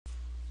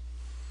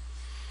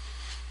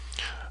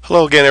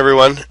Hello again,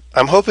 everyone.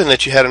 I'm hoping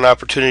that you had an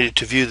opportunity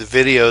to view the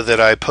video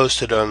that I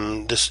posted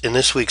on in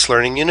this week's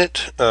learning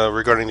unit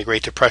regarding the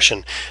Great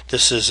Depression.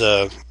 This is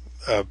a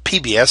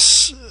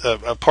PBS,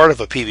 a part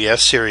of a PBS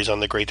series on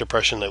the Great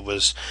Depression that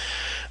was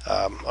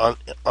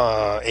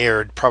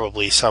aired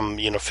probably some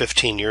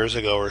 15 years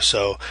ago or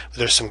so.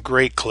 There's some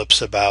great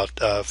clips about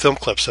film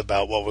clips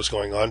about what was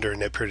going on during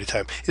that period of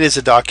time. It is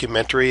a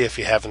documentary. If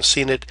you haven't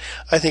seen it,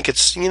 I think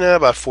it's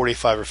about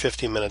 45 or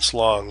 50 minutes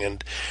long,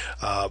 and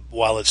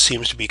while it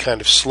seems to be kind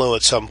of slow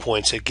at some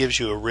points, it gives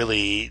you a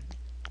really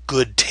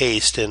good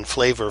taste and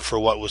flavor for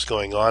what was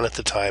going on at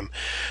the time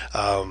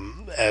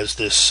as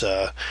this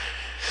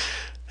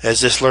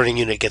learning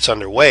unit gets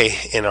underway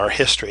in our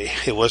history.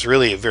 It was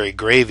really a very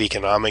grave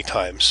economic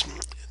times.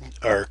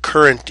 Our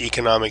current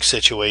economic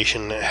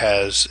situation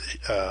has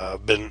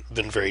been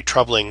very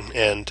troubling,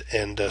 and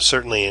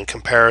certainly in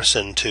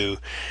comparison to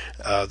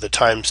the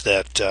times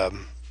that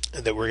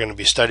we're going to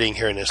be studying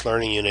here in this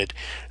learning unit,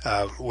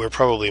 we're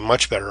probably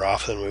much better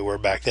off than we were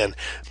back then.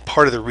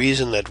 Part of the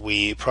reason that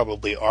we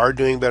probably are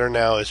doing better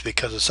now is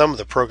because of some of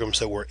the programs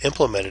that were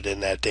implemented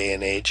in that day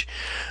and age.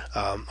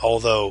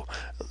 Although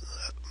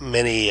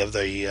many of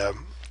the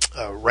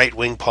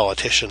right-wing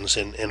politicians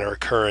in our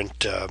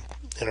current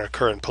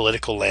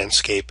political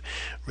landscape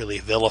really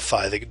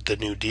vilify the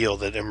New Deal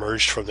that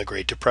emerged from the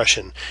Great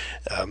Depression.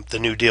 The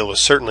New Deal was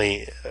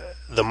certainly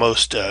the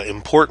most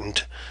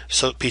important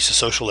piece of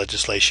social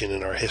legislation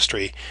in our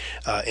history,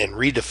 and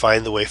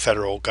redefined the way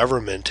federal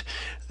government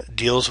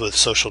deals with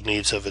social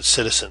needs of its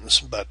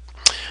citizens. But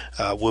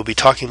we'll be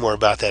talking more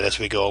about that as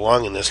we go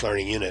along in this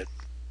learning unit.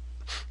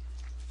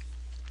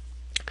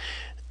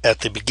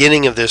 At the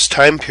beginning of this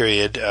time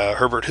period,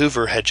 Herbert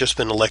Hoover had just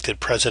been elected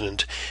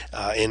president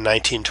in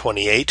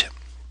 1928.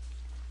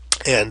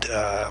 And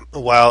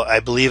while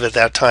I believe at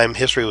that time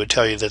history would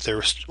tell you that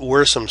there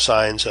were some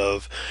signs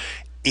of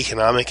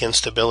economic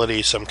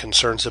instability, some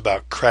concerns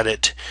about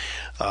credit,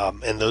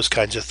 and those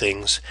kinds of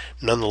things,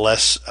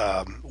 nonetheless,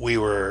 we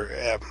were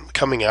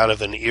coming out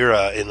of an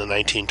era in the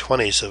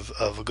 1920s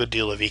of a good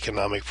deal of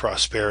economic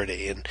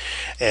prosperity,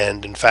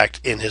 and in fact,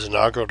 in his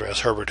inaugural address,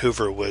 Herbert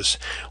Hoover was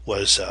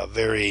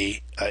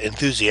very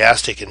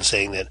enthusiastic in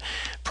saying that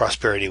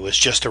prosperity was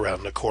just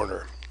around the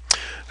corner.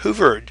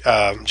 Hoover,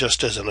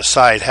 just as an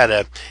aside, had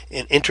an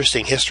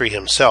interesting history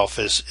himself.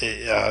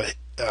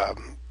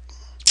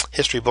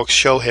 History books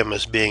show him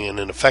as being an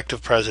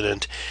effective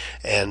president,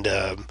 and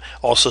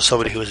also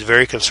somebody who was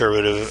very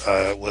conservative,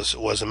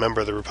 was a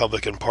member of the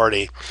Republican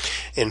Party.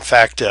 In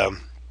fact, I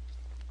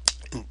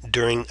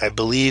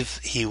believe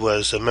he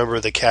was a member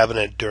of the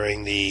cabinet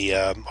during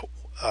the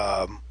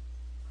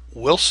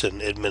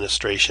Wilson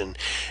administration,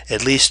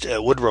 at least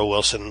Woodrow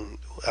Wilson,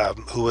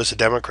 who was a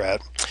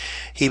Democrat.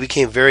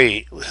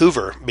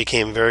 Hoover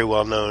became very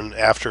well known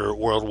after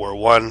World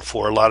War I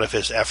for a lot of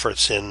his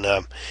efforts in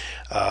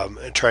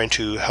trying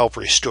to help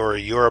restore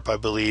Europe, I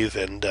believe,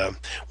 and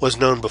was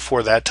known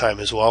before that time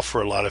as well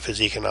for a lot of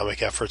his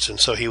economic efforts. And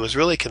so he was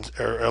really,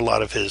 a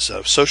lot of his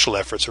social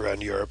efforts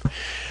around Europe,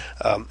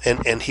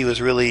 and he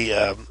was really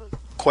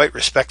quite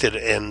respected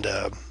and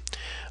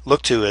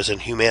looked to as a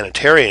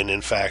humanitarian, in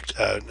fact,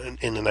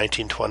 in the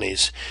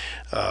 1920s,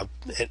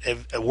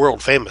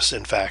 world famous,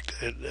 in fact,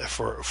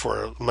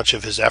 for much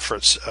of his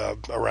efforts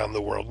around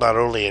the world, not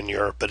only in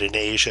Europe but in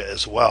Asia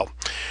as well.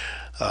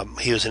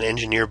 He was an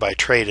engineer by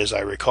trade, as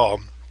I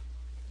recall,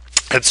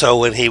 and so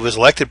when he was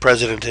elected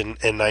president in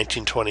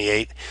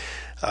 1928,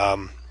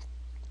 I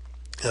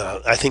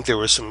think there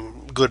was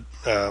some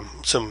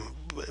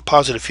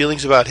positive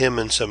feelings about him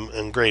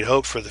and great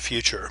hope for the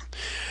future.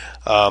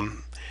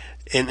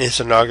 In his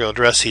inaugural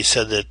address, he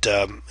said that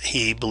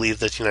he believed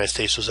that the United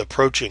States was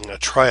approaching a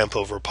triumph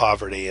over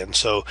poverty, and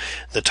so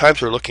the times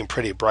were looking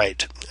pretty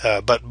bright.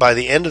 But by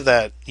the end of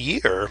that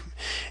year,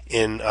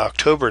 in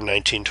October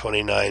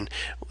 1929,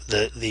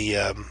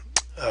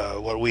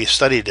 what we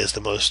studied as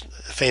the most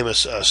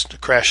famous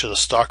crash of the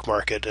stock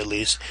market, at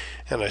least,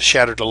 and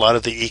shattered a lot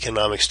of the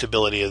economic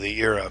stability of the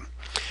era.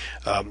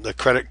 The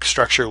credit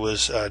structure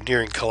was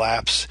nearing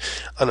collapse.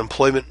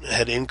 Unemployment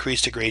had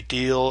increased a great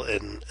deal,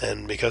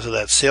 and because of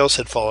that, sales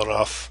had fallen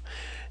off,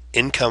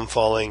 income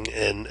falling,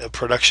 and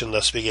production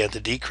thus began to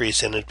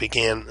decrease, and it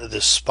began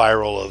this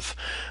spiral of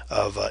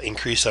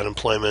increased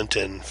unemployment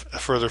and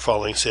further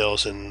falling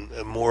sales and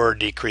more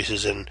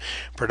decreases in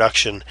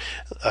production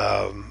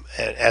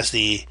as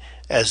the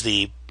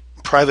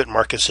private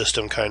market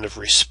system kind of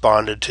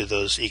responded to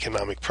those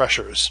economic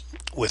pressures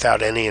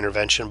without any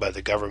intervention by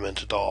the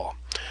government at all.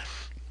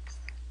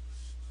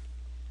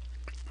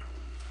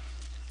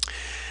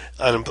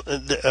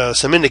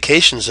 Some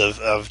indications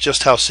of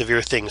just how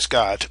severe things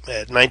got.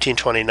 At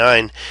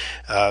 1929,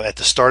 at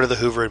the start of the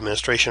Hoover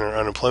administration, our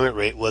unemployment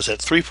rate was at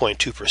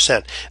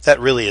 3.2%. That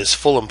really is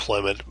full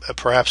employment,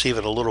 perhaps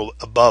even a little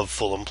above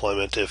full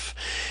employment if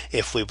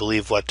we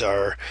believe what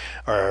our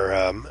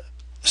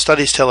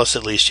studies tell us,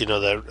 at least,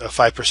 that a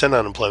 5%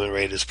 unemployment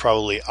rate is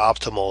probably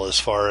optimal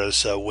as far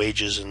as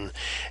wages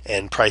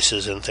and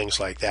prices and things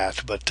like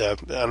that. But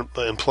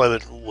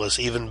employment was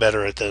even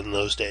better in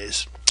those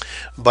days.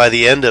 By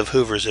the end of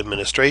Hoover's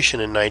administration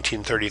in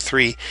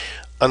 1933,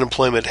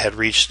 unemployment had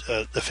reached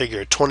the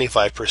figure of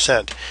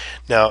 25%.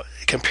 Now,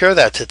 compare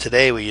that to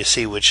today, where you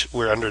see which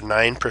we're under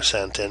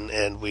 9%,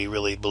 and we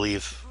really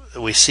believe,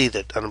 we see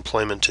that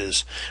unemployment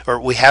is, or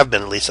we have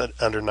been at least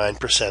under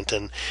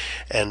 9%,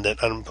 and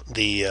that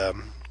the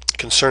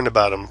concern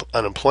about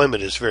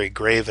unemployment is very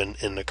grave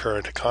in the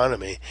current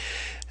economy.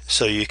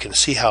 So you can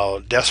see how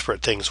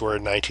desperate things were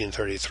in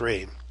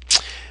 1933.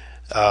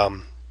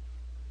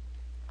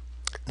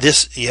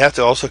 This, you have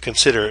to also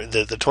consider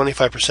that the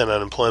 25%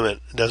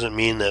 unemployment doesn't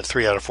mean that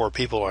 3 out of 4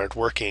 people aren't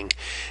working,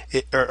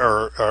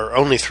 or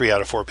only 3 out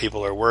of 4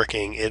 people are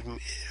working,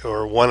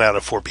 or 1 out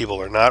of 4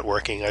 people are not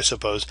working, I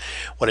suppose.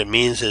 What it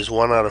means is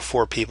 1 out of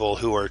 4 people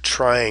who are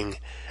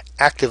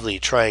actively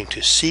trying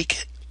to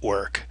seek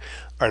work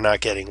are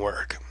not getting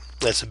work.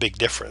 That's a big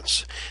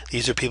difference.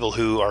 These are people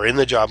who are in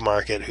the job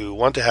market, who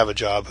want to have a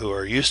job, who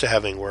are used to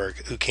having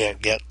work, who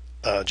can't get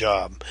a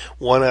job.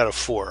 1 out of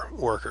 4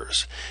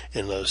 workers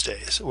in those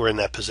days were in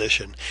that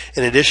position.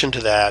 In addition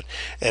to that,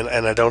 and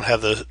I don't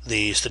have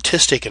the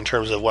statistic in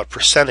terms of what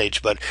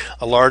percentage, but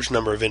a large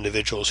number of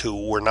individuals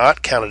who were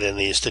not counted in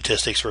these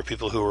statistics were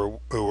people who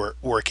were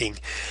working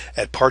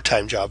at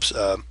part-time jobs,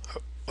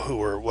 who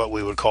were what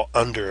we would call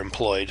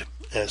underemployed.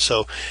 And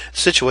so the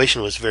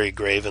situation was very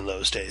grave in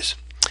those days.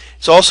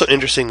 It's also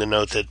interesting to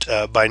note that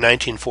by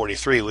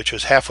 1943, which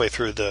was halfway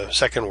through the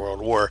Second World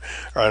War,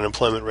 our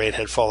unemployment rate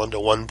had fallen to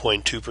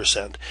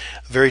 1.2%.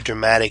 A very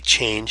dramatic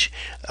change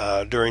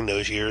during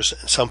those years.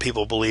 Some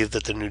people believe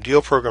that the New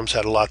Deal programs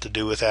had a lot to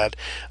do with that.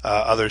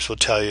 Others will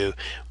tell you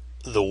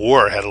the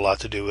war had a lot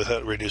to do with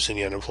it, reducing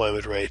the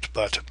unemployment rate.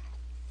 But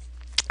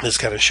this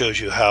kind of shows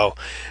you how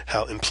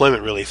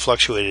employment really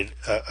fluctuated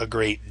a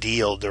great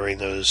deal during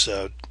those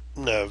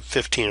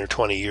 15 or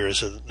 20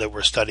 years that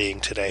we're studying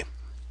today.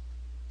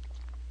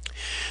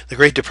 The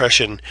Great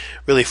Depression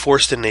really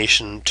forced the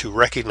nation to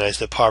recognize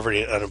that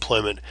poverty and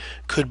unemployment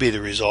could be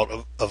the result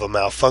of a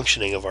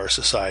malfunctioning of our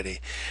society.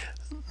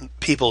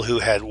 People who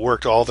had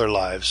worked all their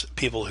lives,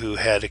 people who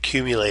had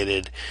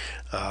accumulated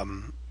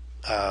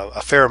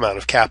a fair amount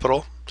of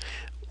capital,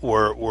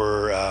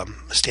 were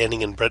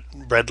standing in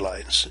bread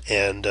lines,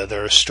 and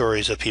there are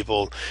stories of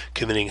people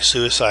committing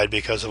suicide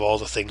because of all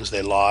the things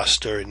they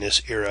lost during this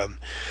era.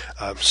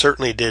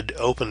 Certainly did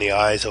open the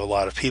eyes of a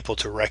lot of people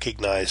to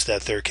recognize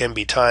that there can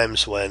be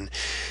times when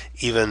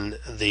even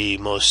the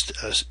most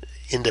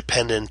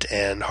independent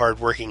and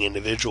hard-working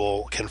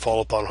individual can fall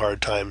upon hard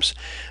times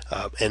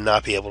and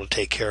not be able to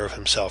take care of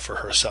himself or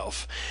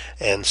herself.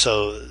 And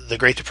so the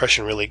Great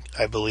Depression really,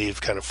 I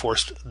believe, kind of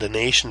forced the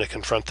nation to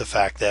confront the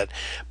fact that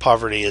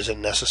poverty isn't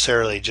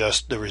necessarily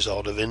just the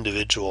result of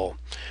individual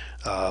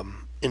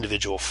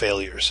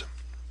failures.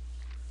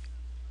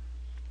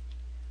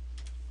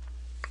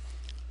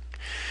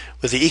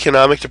 With the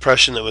economic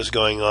depression that was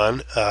going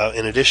on,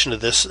 in addition to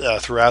this,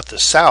 throughout the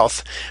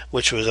South,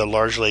 which was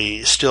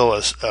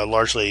still a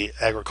largely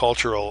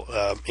agricultural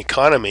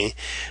economy,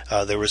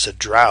 there was a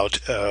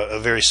drought, a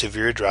very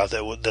severe drought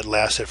that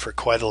lasted for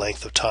quite a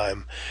length of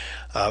time.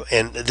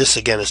 And this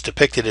again is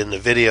depicted in the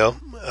video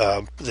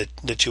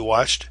that you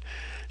watched.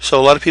 So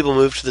a lot of people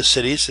move to the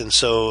cities, and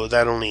so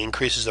that only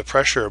increases the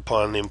pressure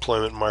upon the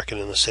employment market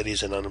in the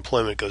cities, and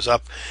unemployment goes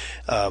up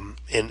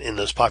in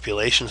those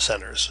population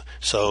centers.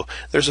 So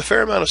there's a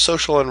fair amount of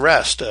social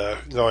unrest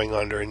going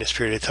on during this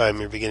period of time.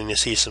 You're beginning to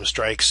see some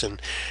strikes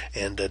and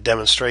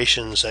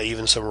demonstrations,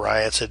 even some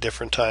riots at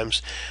different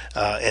times,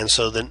 and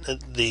so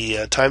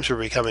the times were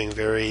becoming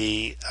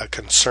very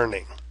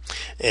concerning.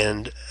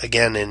 And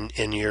again,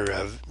 in your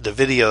the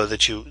video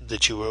that you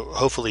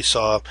hopefully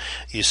saw,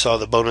 you saw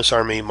the Bonus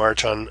Army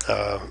march on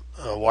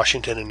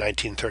Washington in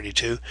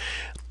 1932.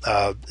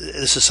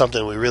 This is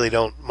something we really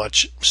don't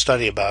much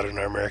study about in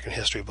our American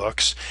history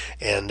books,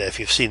 and if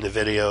you've seen the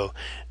video,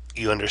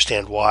 you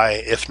understand why.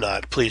 If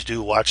not, please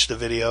do watch the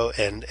video,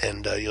 and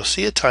you'll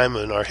see a time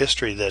in our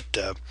history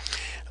that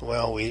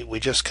well, we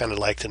just kind of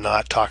like to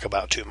not talk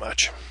about too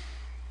much.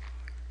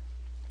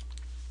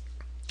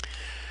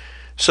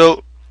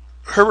 So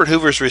Herbert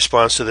Hoover's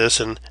response to this,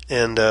 and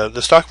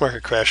the stock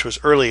market crash was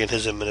early in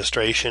his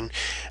administration,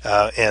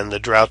 and the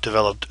drought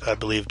developed, I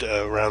believe,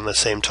 around the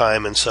same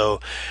time, and so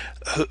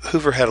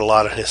Hoover had a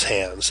lot on his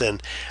hands.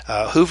 And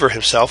Hoover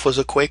himself was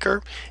a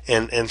Quaker,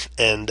 and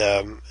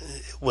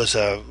was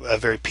a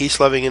very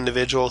peace-loving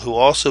individual who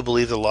also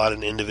believed a lot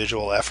in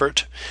individual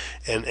effort,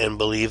 and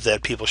believed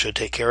that people should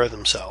take care of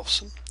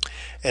themselves.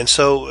 And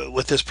so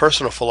with this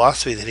personal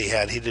philosophy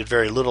that he did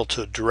very little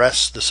to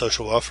address the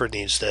social welfare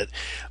needs that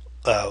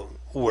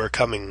were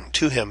coming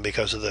to him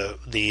because of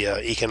the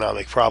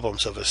economic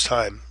problems of his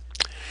time.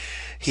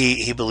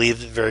 He believed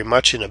very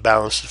much in a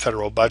balanced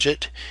federal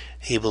budget.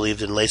 He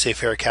believed in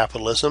laissez-faire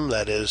capitalism,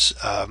 that is,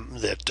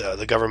 that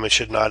the government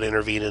should not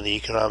intervene in the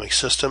economic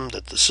system,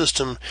 that the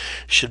system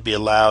should be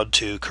allowed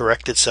to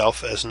correct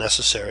itself as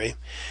necessary.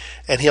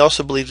 And he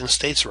also believed in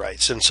states'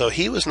 rights, and so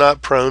he was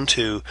not prone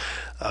to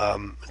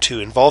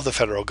involve the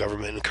federal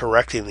government in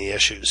correcting the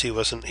issues. He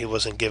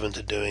wasn't given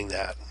to doing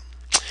that.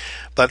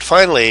 But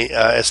finally,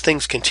 as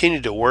things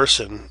continued to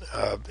worsen,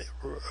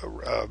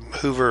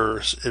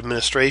 Hoover's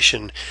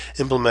administration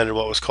implemented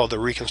what was called the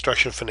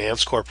Reconstruction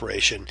Finance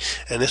Corporation,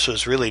 and this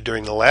was really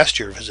during the last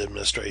year of his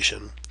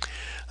administration.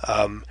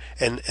 And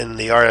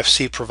the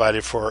RFC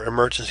provided for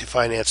emergency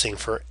financing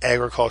for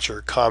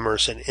agriculture,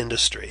 commerce, and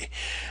industry.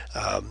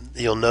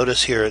 You'll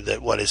notice here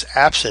that what is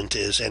absent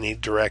is any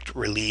direct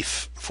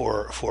relief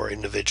for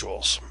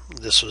individuals.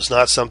 This was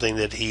not something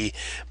that he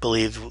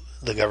believed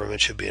the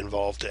government should be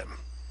involved in.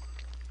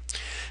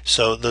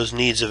 So those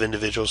needs of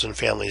individuals and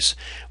families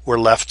were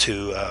left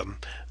to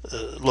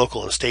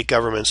local and state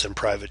governments and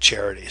private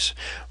charities.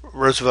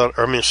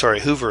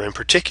 Hoover in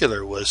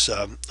particular was,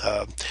 in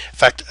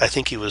fact, I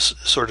think he was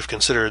sort of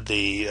considered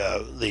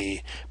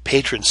the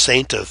patron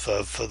saint of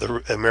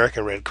the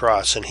American Red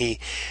Cross, and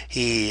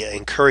he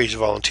encouraged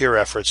volunteer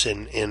efforts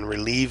in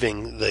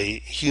relieving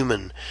the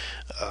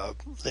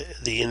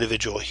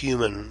individual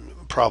human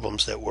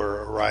problems that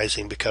were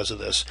arising because of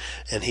this.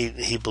 And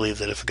he believed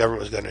that if the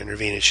government was going to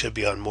intervene, it should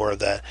be on more of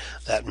that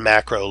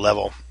macro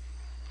level.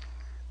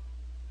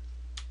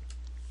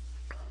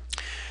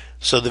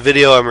 So the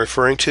video I'm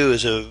referring to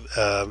is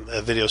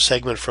a video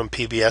segment from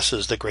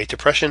PBS's The Great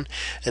Depression,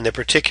 and the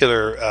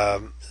particular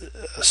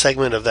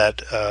segment of that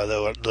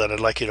that I'd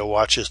like you to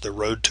watch is The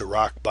Road to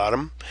Rock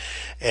Bottom,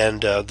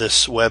 and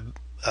this web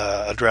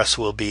address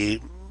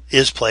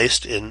is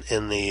placed in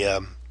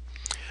the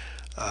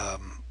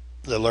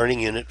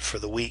learning unit for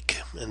the week,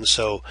 and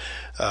so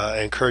I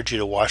encourage you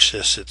to watch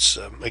this. It's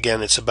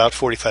again, it's about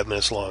 45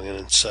 minutes long, and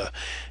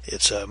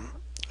it's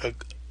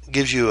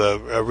gives you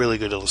a really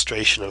good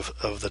illustration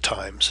of the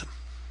times.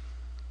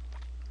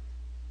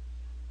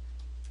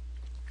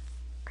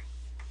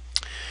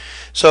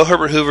 So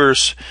Herbert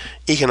Hoover's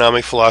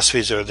economic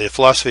philosophies, or the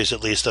philosophies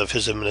at least of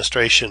his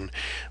administration,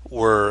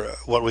 were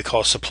what we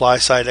call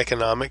supply-side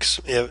economics.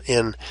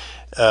 In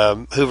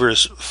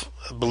Hoover's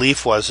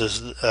belief or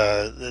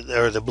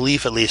the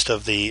belief at least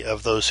of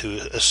those who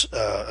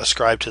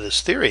ascribe to this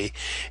theory,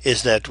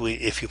 is that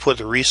if you put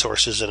the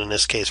resources, and in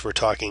this case we're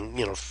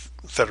talking,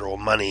 federal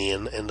money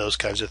and those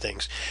kinds of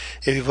things,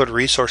 if you put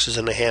resources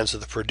in the hands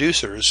of the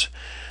producers,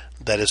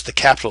 that is the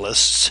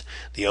capitalists,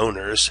 the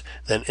owners,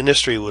 then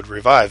industry would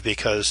revive,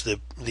 because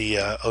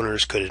the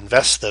owners could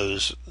invest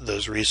those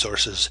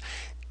resources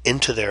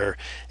into their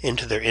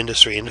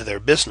industry, into their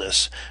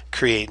business,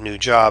 create new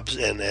jobs,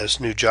 and as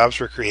new jobs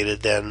were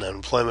created, then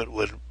unemployment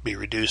would be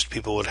reduced,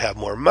 people would have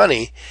more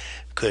money,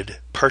 could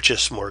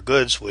purchase more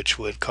goods, which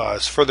would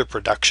cause further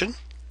production,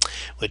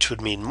 which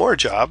would mean more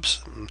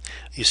jobs.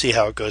 You see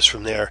how it goes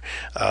from there.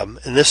 And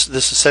this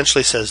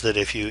essentially says that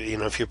if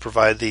you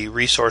provide the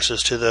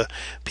resources to the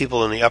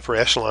people in the upper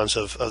echelons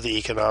of the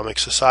economic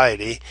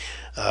society,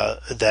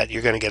 that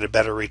you're going to get a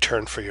better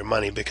return for your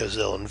money, because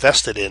they'll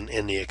invest it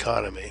in the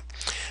economy,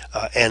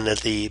 and that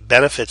the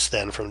benefits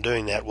then from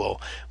doing that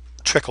will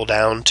trickle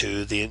down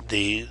to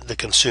the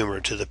consumer,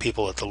 to the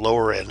people at the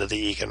lower end of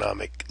the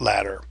economic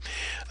ladder.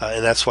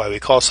 And that's why we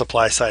call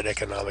supply-side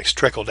economics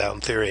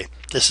trickle-down theory.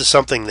 This is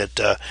something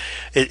that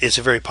it's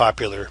a very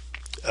popular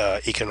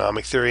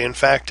economic theory, in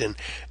fact, and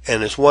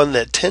is one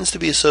that tends to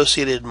be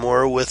associated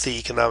more with the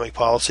economic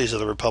policies of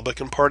the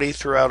Republican Party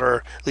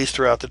at least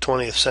throughout the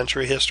 20th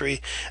century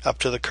history up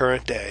to the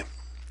current day.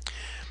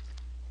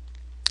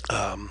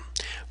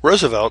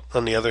 Roosevelt,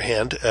 on the other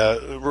hand,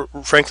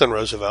 Franklin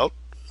Roosevelt,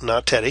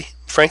 not Teddy.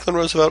 Franklin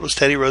Roosevelt was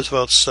Teddy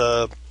Roosevelt's,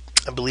 I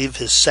believe,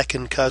 his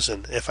second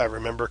cousin, if I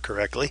remember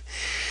correctly.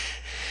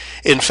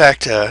 In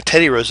fact,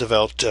 Teddy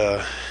Roosevelt,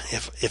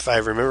 if I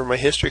remember my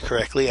history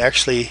correctly,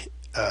 actually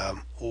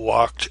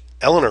walked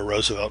Eleanor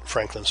Roosevelt,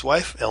 Franklin's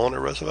wife, Eleanor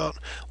Roosevelt,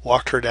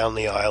 walked her down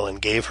the aisle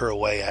and gave her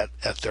away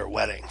at their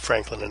wedding,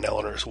 Franklin and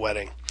Eleanor's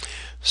wedding.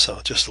 So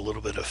just a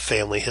little bit of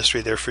family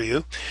history there for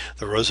you.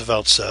 The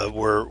Roosevelts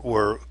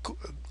were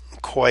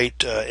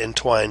quite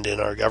entwined in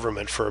our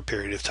government for a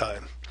period of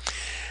time,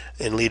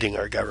 in leading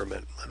our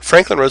government.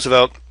 Franklin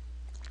Roosevelt,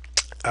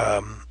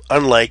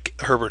 unlike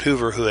Herbert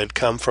Hoover, who had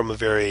come from a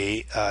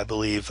very, I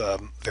believe,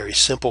 very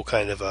simple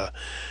kind of a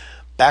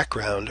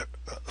background,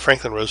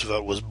 Franklin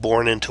Roosevelt was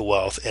born into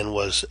wealth and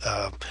was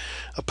a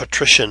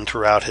patrician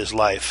throughout his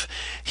life.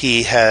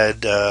 He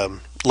had,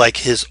 like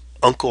his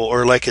uncle,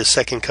 or like his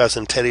second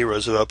cousin Teddy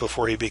Roosevelt,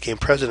 before he became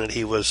president,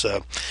 he was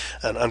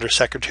an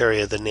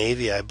undersecretary of the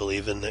Navy, I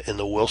believe, in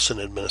the Wilson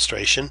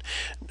administration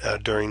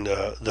during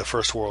the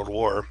First World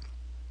War.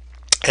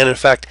 And in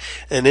fact,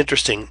 an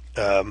interesting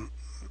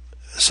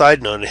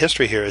side note in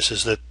history here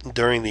is that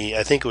during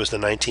I think it was the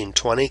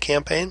 1920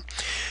 campaign,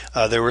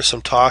 there was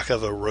some talk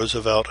of a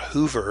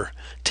Roosevelt-Hoover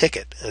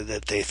ticket,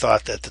 that they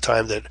thought at the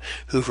time that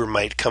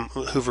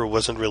Hoover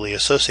wasn't really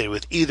associated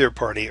with either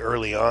party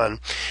early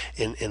on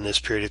in this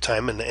period of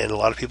time, and a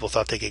lot of people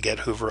thought they could get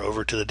Hoover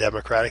over to the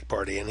Democratic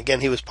Party. And again,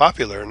 he was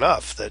popular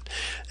enough that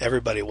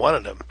everybody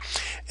wanted him.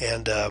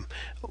 And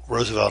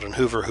Roosevelt and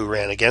Hoover, who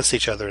ran against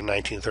each other in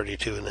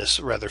 1932 in this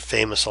rather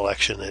famous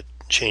election that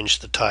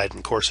changed the tide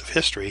and course of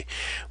history,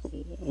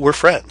 were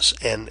friends,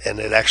 and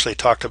it actually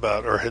talked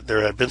about, or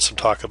there had been some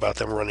talk about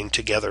them running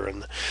together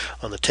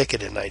on the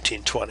ticket in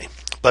 1920.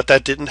 But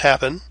that didn't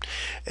happen,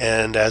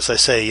 and as I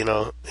say,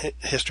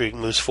 history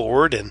moves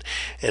forward, and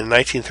in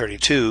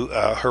 1932,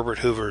 Herbert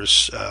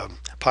Hoover's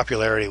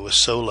popularity was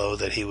so low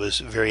that he was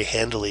very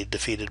handily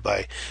defeated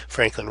by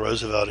Franklin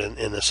Roosevelt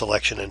in this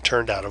election and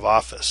turned out of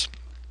office.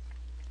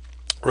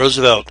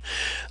 Roosevelt,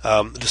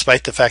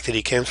 despite the fact that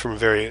he came from a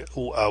very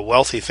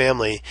wealthy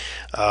family,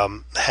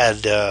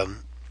 had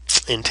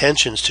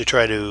intentions to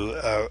try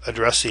to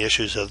address the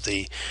issues of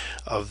the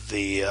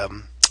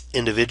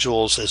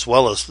individuals, as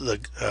well as the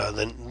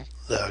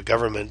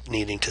government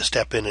needing to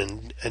step in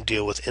and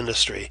deal with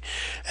industry.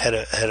 Had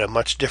a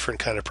much different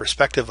kind of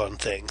perspective on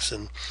things,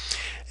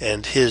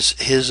 and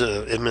his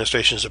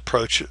administration's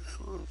approach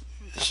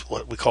is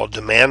what we call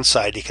demand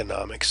side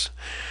economics.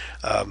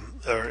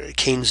 Or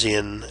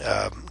Keynesian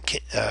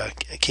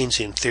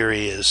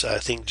theory is, I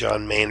think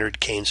John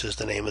Maynard Keynes is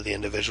the name of the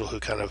individual who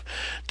kind of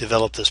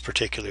developed this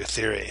particular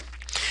theory.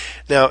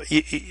 Now,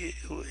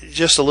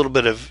 just a little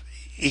bit of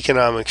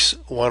Economics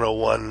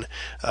 101.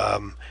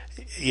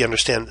 You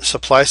understand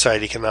supply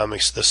side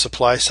economics. The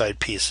supply side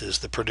piece is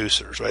the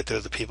producers, right? They're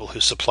the people who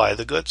supply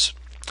the goods.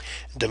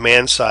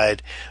 Demand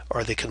side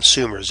are the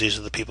consumers. These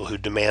are the people who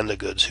demand the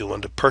goods, who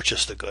want to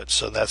purchase the goods.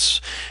 So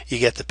you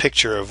get the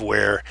picture of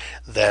where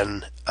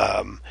then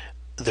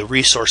the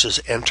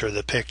resources enter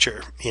the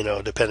picture,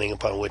 depending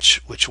upon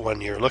which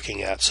one you're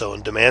looking at. So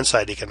in demand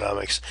side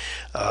economics,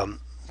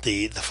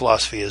 the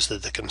philosophy is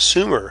that the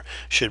consumer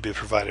should be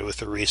provided with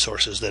the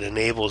resources that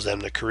enables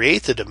them to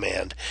create the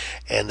demand,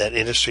 and that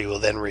industry will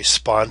then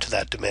respond to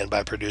that demand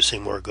by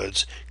producing more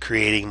goods,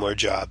 creating more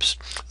jobs,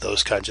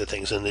 those kinds of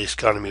things, and the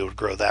economy would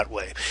grow that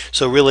way.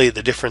 So really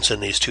the difference in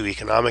these two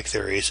economic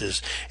theories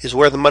is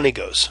where the money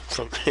goes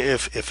from,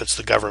 if it's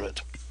the government.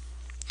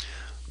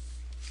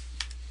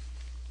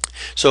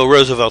 So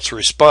Roosevelt's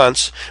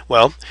response,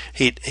 well,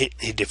 he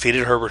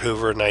defeated Herbert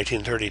Hoover in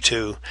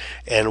 1932,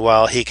 and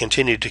while he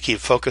continued to keep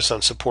focus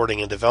on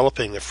supporting and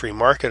developing the free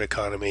market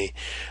economy,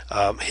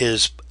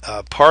 his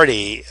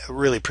party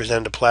really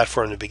presented a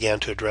platform that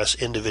began to address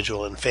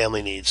individual and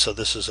family needs. So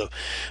this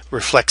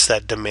reflects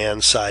that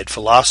demand side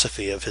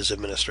philosophy of his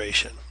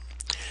administration.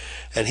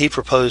 And he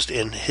proposed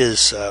in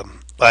his,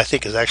 I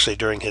think is actually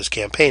during his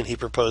campaign, he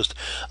proposed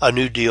a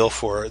New Deal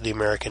for the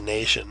American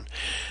nation.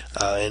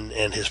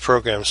 And his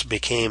programs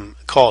became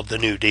called the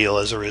New Deal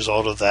as a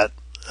result of that.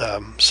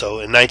 So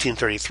in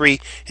 1933,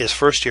 his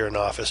first year in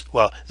office,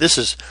 well, this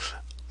is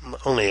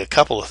only a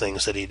couple of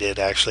things that he did,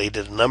 actually. He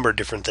did a number of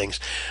different things.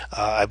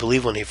 I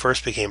believe when he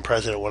first became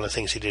president, one of the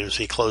things he did was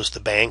he closed the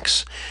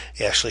banks.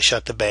 He actually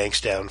shut the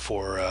banks down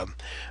for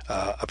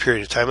a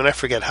period of time, and I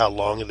forget how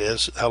long it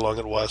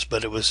was,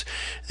 but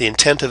the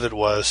intent of it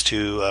was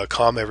to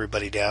calm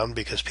everybody down,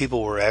 because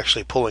people were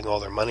actually pulling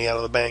all their money out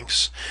of the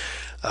banks.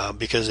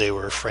 Because they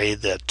were afraid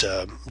that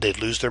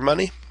they'd lose their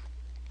money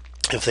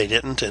if they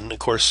didn't. And of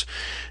course,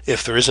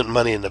 if there isn't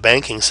money in the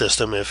banking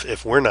system,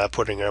 if we're not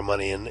putting our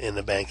money in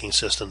the banking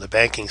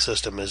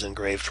system is in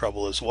grave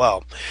trouble as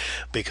well,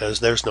 because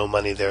there's no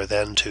money there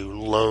then to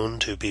loan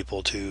to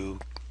people to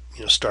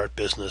start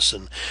business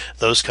and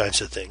those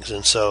kinds of things.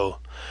 And so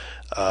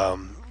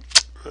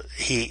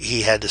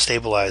he had to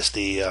stabilize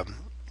the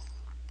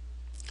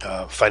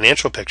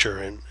financial picture,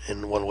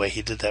 and one way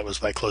he did that was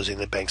by closing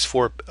the banks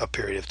for a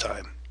period of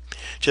time,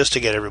 just to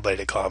get everybody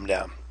to calm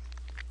down.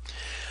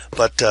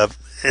 But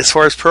as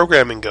far as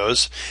programming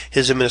goes,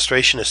 his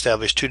administration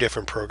established two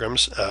different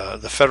programs.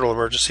 The Federal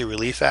Emergency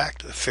Relief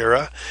Act,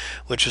 FERA,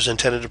 which was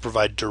intended to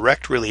provide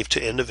direct relief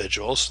to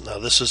individuals. Now,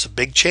 this is a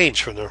big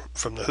change from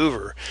the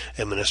Hoover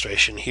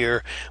administration.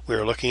 Here, we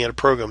are looking at a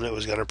program that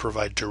was going to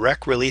provide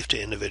direct relief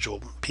to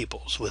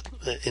individuals with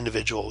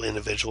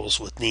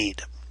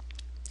need.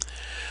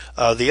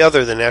 The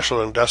other, the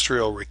National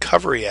Industrial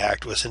Recovery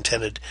Act, was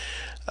intended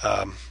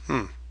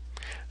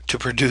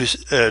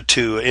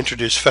to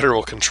introduce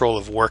federal control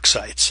of work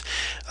sites,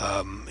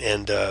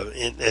 and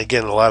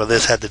again, a lot of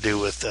this had to do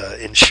with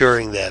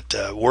ensuring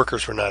that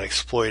workers were not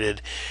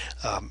exploited,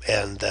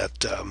 and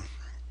that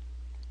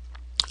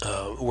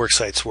work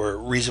sites were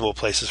reasonable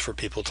places for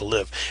people to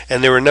live.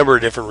 And there were a number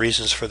of different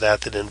reasons for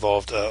that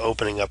involved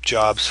opening up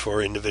jobs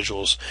for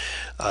individuals.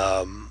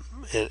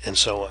 And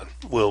so on.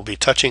 We'll be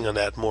touching on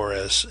that more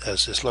as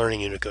this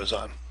learning unit goes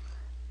on.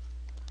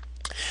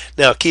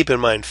 Now, keep in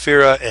mind,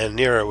 FERA and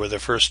NERA were the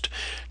first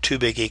two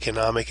big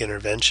economic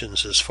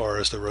interventions as far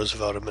as the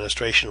Roosevelt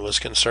administration was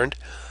concerned.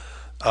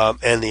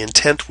 And the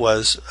intent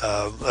was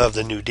of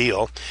the New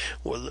Deal,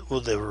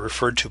 they were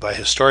referred to by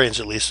historians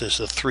at least as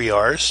the 3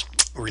 R's: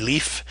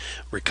 relief,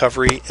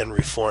 recovery, and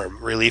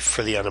reform. Relief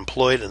for the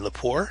unemployed and the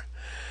poor,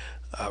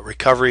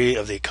 recovery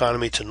of the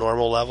economy to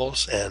normal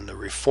levels, and the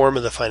reform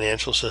of the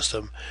financial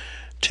system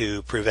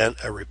to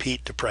prevent a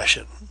repeat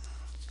depression.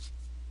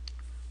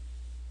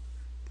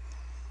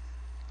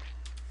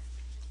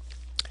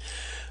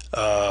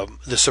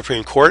 The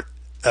Supreme Court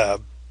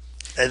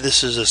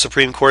this is a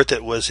Supreme Court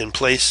that was in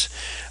place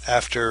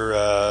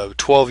after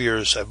 12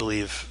 years, I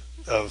believe,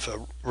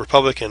 of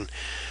Republican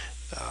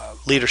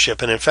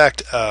leadership. And in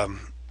fact,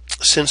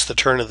 since the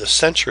turn of the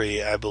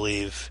century, I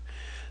believe,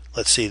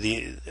 let's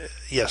see,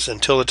 yes,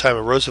 until the time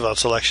of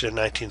Roosevelt's election in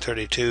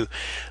 1932,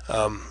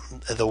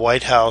 the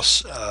White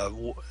House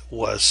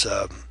was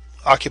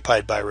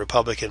occupied by a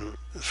Republican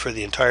for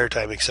the entire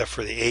time except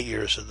for the 8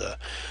 years of the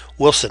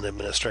Wilson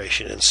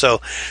administration. And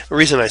so the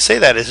reason I say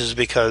that is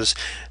because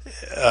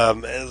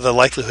the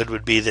likelihood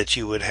would be that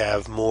you would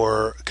have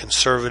more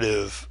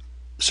conservative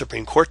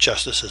Supreme Court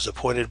justices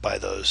appointed by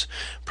those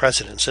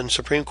presidents. And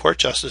Supreme Court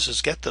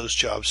justices get those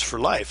jobs for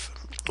life.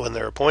 When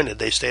they're appointed,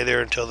 they stay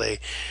there until they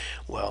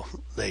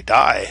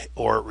die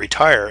or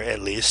retire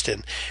at least.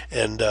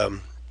 And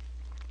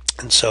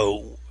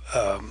so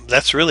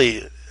that's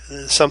really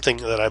something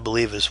that I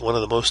believe is one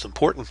of the most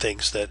important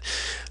things that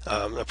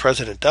a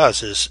president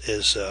does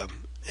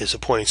is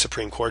appointing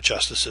Supreme Court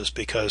justices,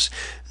 because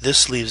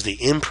this leaves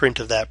the imprint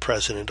of that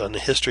president on the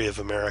history of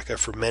America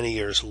for many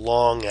years,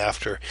 long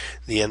after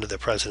the end of the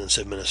president's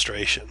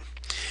administration.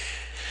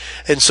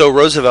 And so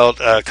Roosevelt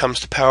comes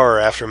to power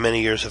after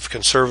many years of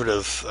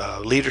conservative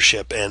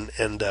leadership, and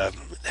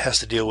has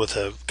to deal with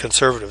a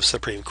conservative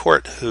Supreme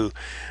Court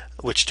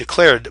which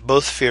declared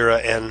both FERA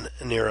and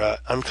NERA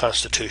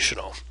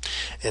unconstitutional.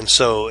 And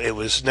so it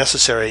was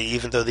necessary,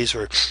 even though these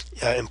were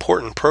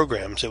important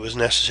programs, it was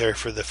necessary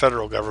for the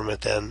federal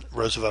government, then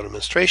Roosevelt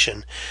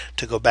administration,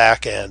 to go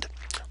back and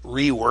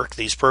rework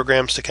these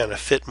programs to kind of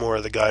fit more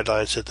of the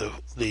guidelines that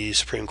the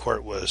Supreme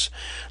Court was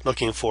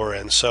looking for.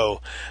 And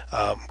so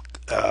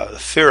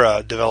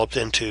FERA developed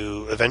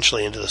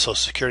eventually into the Social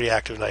Security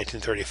Act of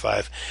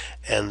 1935,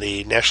 and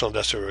the National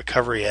Industrial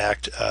Recovery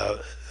Act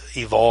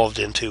evolved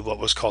into what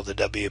was called the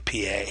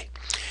WPA,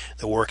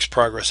 the Works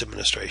Progress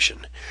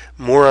Administration.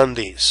 More on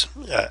these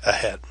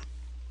ahead.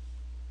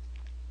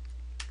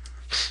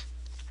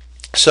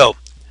 So,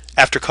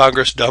 after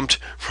Congress dumped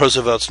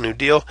Roosevelt's New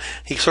Deal,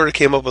 he sort of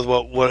came up with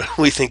what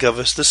we think of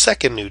as the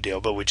second New Deal,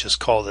 but we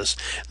just call this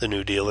the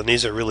New Deal. And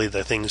these are really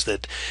the things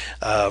that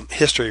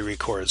history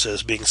records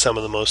as being some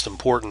of the most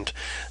important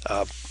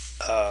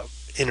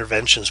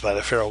interventions by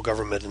the federal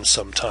government in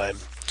some time.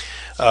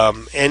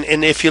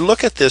 And if you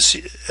look at this,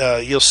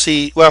 you'll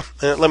see. Well,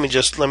 let me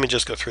just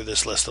go through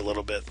this list a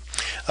little bit.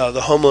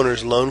 The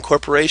Homeowners Loan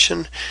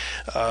Corporation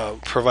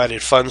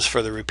provided funds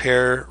for the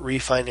repair,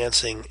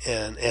 refinancing,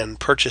 and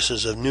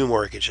purchases of new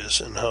mortgages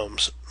and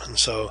homes. And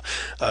so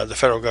the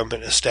federal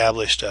government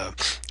established a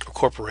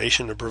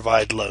corporation to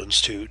provide loans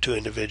to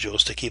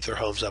individuals to keep their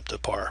homes up to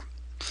par.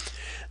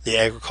 The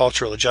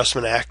Agricultural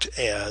Adjustment Act,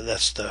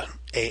 that's the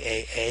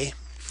AAA.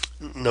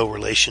 No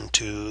relation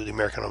to the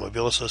American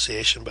Automobile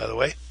Association, by the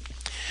way.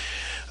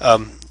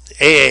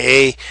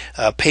 AAA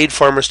paid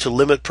farmers to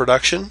limit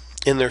production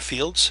in their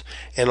fields,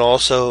 and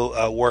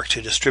also work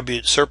to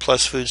distribute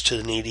surplus foods to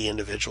the needy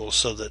individuals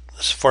so that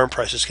farm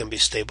prices can be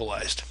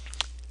stabilized.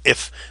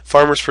 If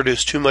farmers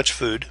produce too much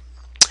food,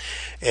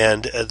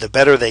 and the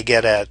better they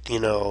get at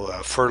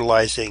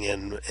fertilizing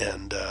and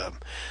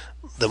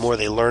the more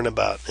they learn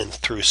about and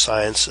through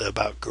science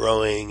about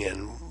growing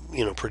and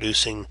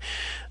producing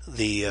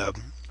the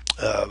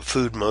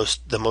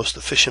the most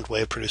efficient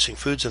way of producing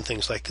foods and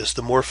things like this,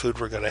 the more food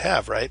we're going to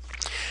have, right?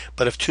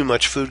 But if too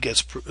much food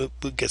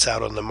gets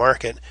out on the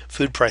market,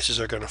 food prices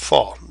are going to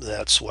fall.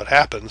 That's what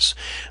happens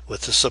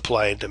with the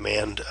supply and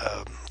demand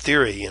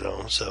theory,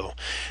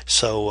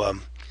 So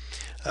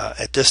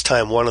at this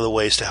time, one of the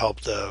ways to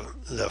help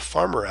the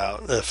farmer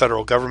out, the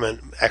federal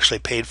government actually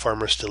paid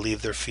farmers to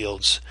leave their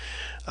fields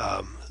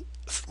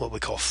what we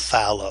call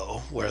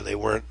fallow, where they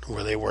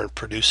weren't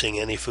producing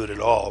any food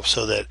at all,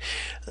 so that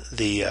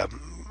the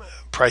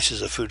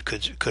prices of food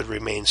could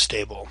remain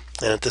stable.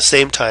 And at the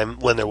same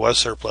time, when there was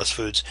surplus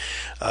foods,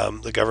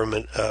 the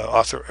government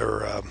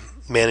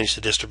managed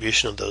the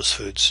distribution of those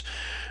foods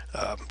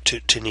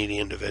to needy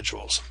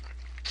individuals.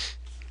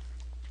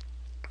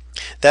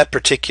 That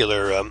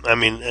particular, and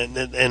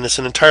it's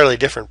an entirely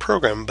different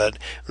program, but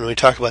when we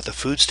talk about the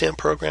food stamp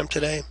program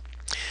today,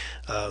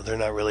 they're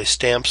not really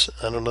stamps.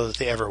 I don't know that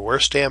they ever were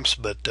stamps,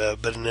 but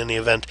in any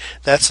event,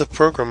 that's a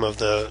program of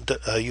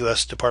the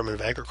U.S. Department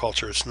of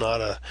Agriculture. It's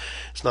not a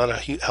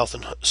Health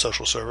and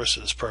Social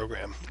Services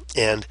program,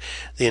 and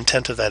the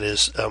intent of that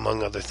is,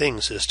 among other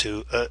things, is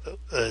to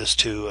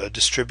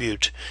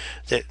distribute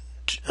that.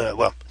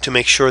 To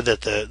make sure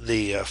that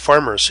the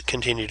farmers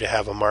continue to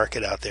have a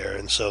market out there,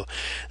 and so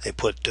they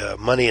put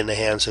money in the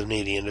hands of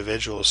needy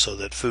individuals so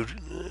that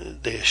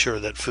they assure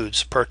that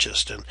food's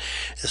purchased, and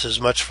this is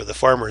as much for the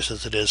farmers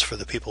as it is for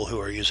the people who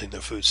are using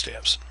the food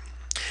stamps.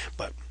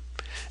 But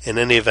in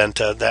any event,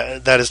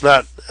 that is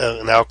not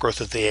an outgrowth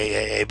of the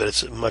AAA, but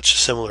it's a much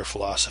similar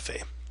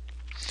philosophy.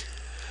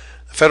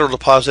 Federal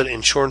Deposit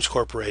Insurance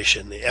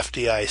Corporation, the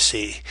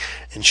FDIC,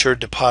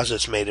 insured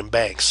deposits made in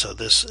banks. So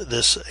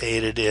this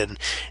aided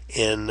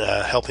in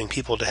helping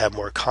people to have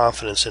more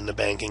confidence in the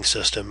banking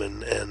system,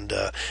 and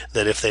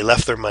that if they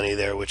left their money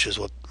there, which is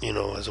what,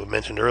 as I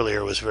mentioned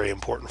earlier, was very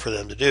important for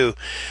them to do,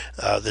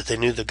 that they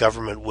knew the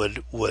government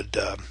would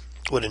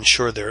would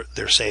insure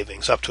their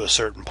savings up to a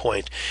certain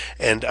point.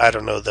 And I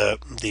don't know,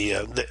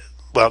 the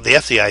well, the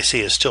FDIC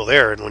is still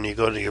there, and when you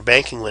go to your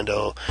banking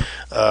window,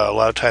 a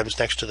lot of times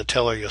next to the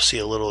teller you'll see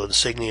a little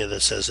insignia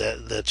that says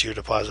that your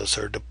deposits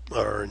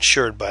are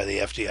insured by the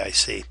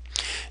FDIC.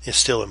 It's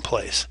still in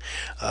place.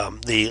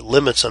 The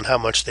limits on how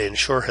much they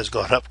insure has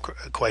gone up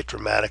quite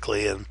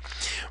dramatically, and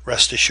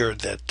rest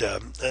assured that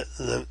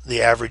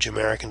the average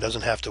American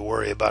doesn't have to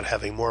worry about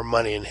having more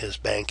money in his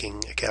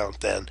banking account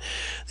than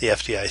the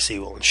FDIC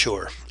will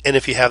insure. And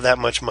if you have that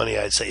much money,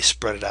 I'd say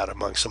spread it out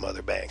among some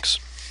other banks,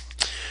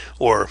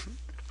 or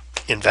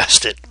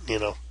invest it,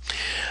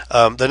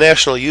 The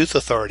National Youth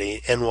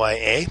Authority,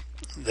 NYA,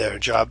 their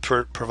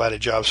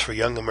provided jobs for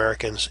young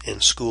Americans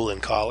in school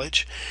and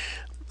college.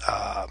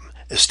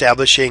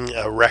 Establishing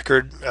a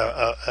record,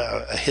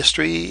 a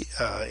history,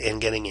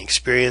 and getting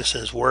experience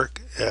in his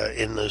work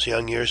in those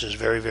young years is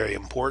very, very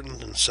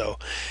important. And so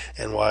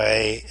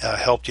NYA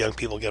helped young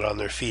people get on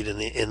their feet in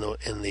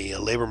the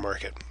labor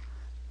market.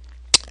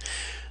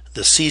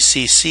 The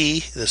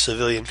CCC, the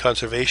Civilian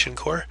Conservation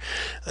Corps,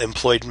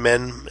 employed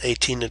men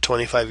 18 to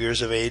 25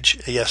 years of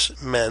age. Yes,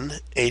 men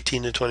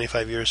 18 to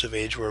 25 years of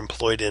age were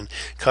employed in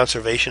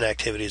conservation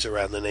activities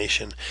around the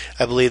nation.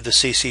 I believe the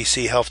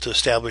CCC helped to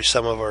establish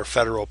some of our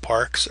federal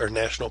parks, or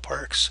national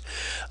parks,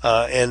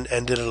 and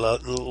did a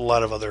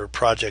lot of other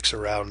projects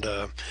around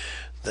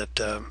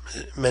that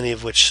many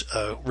of which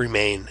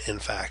remain. In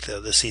fact,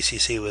 the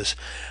CCC was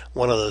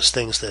one of those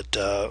things that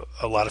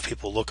a lot of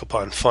people look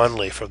upon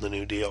fondly from the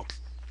New Deal.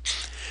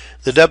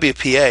 The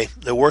WPA,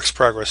 the Works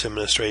Progress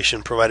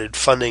Administration, provided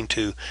funding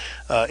to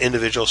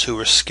individuals who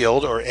were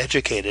skilled or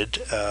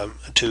educated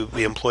to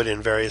be employed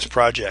in various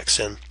projects.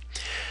 And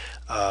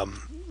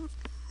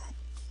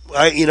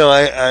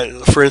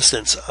for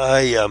instance,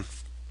 I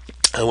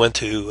went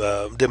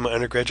to did my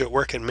undergraduate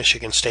work at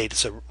Michigan State.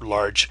 It's a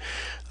large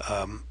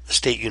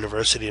state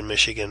university in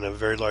Michigan, a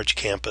very large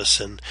campus,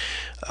 and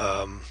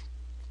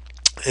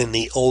in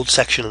the old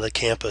section of the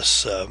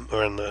campus,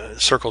 or in the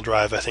Circle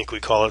Drive, I think we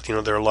call it,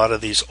 there are a lot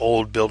of these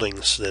old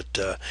buildings that,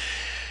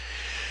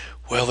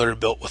 they're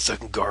built with the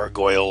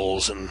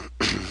gargoyles and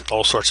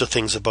all sorts of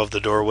things above the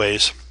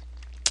doorways,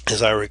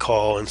 as I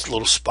recall, and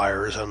little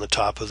spires on the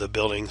top of the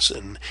buildings,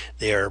 and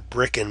they are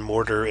brick and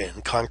mortar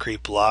and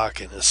concrete block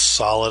and as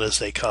solid as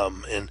they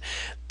come. And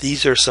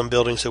these are some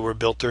buildings that were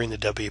built during the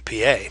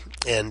WPA,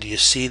 and you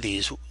see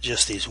these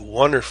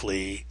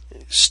wonderfully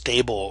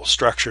stable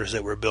structures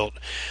that were built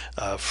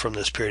from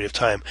this period of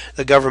time.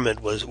 The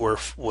government was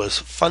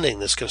funding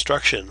this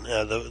construction.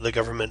 The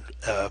government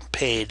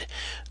paid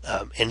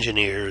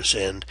engineers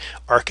and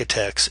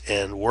architects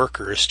and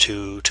workers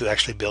to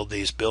actually build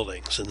these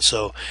buildings. And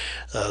so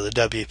the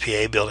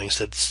WPA buildings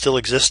that still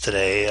exist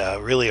today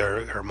really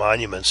are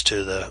monuments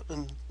to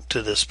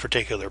this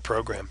particular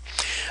program.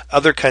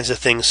 Other kinds of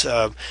things,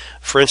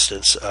 for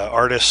instance,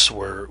 artists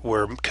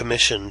were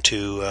commissioned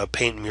to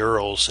paint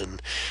murals in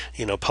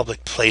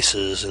public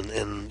places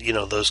and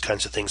those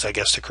kinds of things, I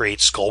guess, to create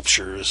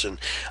sculptures. And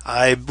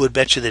I would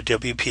bet you that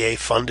WPA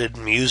funded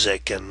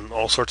music and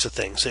all sorts of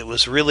things. It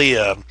was really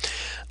a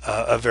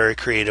very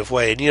creative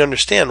way. And you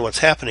understand what's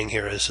happening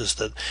here is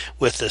that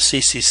with the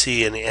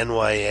CCC and the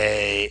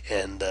NYA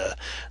and the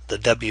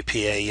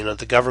WPA,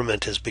 the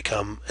government has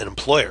become an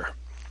employer,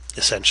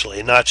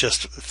 essentially, not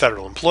just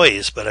federal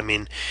employees, but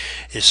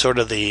is sort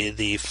of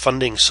the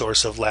funding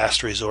source of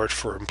last resort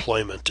for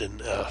employment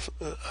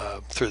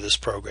through this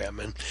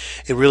program. And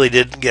it really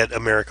did get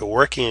America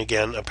working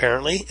again,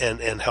 apparently,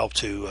 and help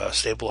to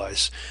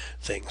stabilize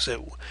things.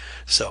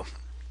 So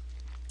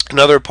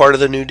another part of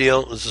the New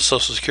Deal was the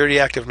Social Security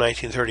Act of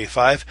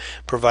 1935,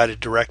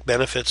 provided direct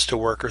benefits to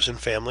workers and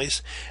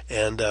families,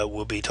 and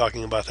we'll be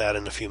talking about that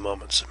in a few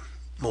moments.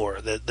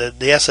 More. The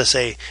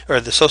SSA, or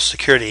the Social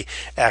Security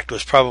Act,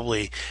 was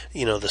probably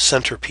the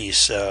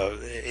centerpiece,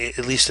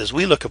 at least as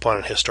we look upon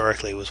it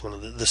historically, was one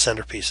of the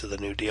centerpiece of the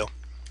New Deal.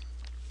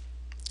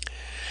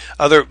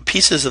 Other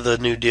pieces of the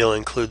New Deal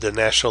include the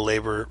National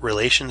Labor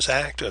Relations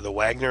Act, or the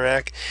Wagner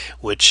Act,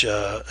 which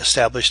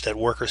established that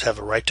workers have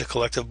a right to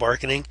collective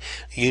bargaining.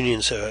 The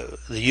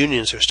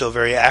unions are still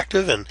very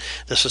active, and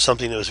this is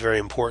something that was very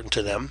important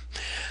to them.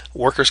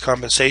 Workers'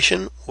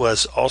 compensation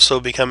was also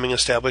becoming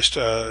established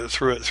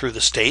through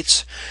the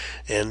states,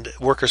 and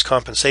workers'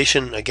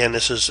 compensation, again,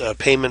 this is a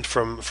payment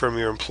from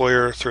your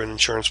employer through an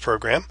insurance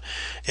program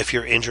if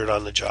you're injured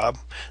on the job,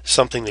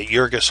 something that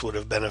Jurgis would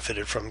have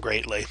benefited from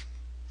greatly.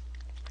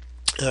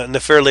 And the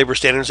Fair Labor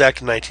Standards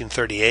Act of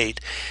 1938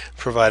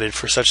 provided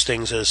for such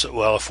things as, a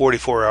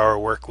 44-hour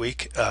work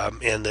week,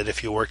 and that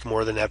if you worked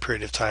more than that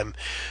period of time,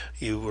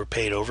 you were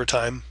paid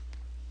overtime.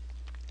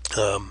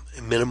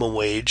 Minimum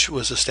wage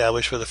was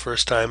established for the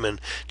first time,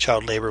 and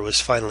child labor was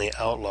finally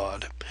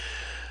outlawed.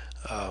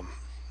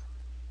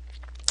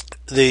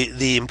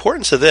 The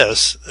importance of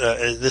this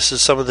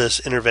is some of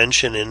this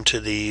intervention into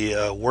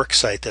the work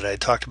site that I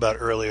talked about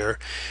earlier.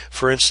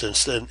 For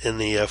instance, in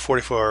the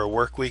 44-hour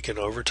work week and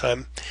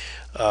overtime,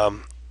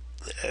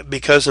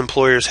 because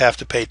employers have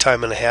to pay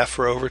time and a half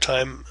for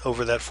overtime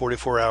over that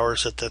 44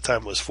 hours. At that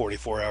time it was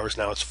 44 hours,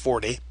 now it's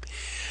 40.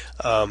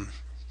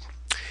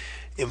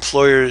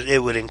 Employers,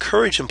 it would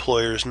encourage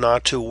employers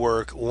not to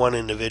work one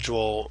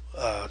individual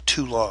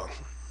too long,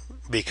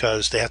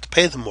 because they have to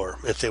pay them more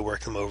if they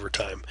work them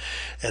overtime.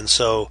 And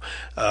so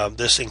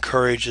this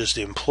encourages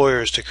the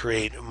employers to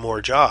create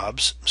more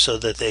jobs so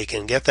that they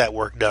can get that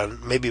work done,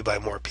 maybe by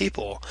more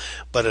people,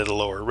 but at a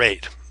lower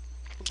rate.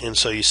 And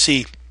so you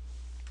see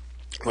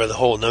where the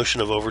whole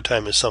notion of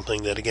overtime is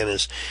something that, again,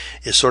 is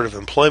sort of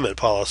employment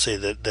policy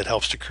that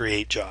helps to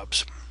create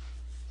jobs.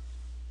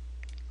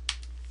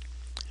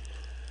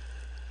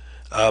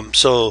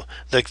 So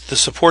the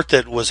support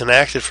that was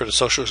enacted for the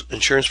social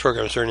insurance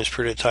programs during this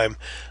period of time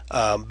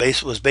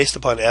was based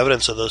upon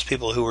evidence of those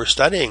people who were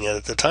studying it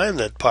at the time,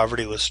 that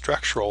poverty was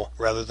structural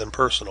rather than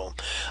personal.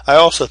 I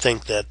also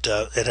think that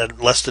it had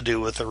less to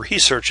do with the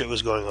research that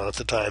was going on at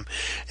the time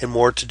and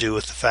more to do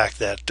with the fact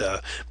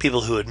that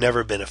people who had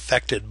never been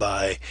affected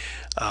by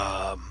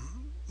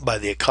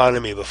the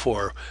economy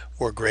before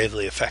were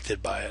gravely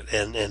affected by it.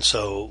 And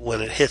so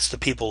when it hits the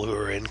people who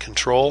are in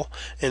control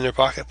in their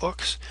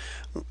pocketbooks,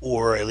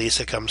 or at least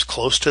it comes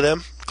closer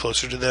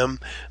to them,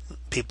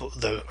 people,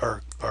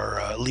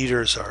 our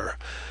leaders, our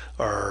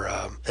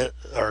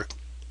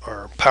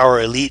power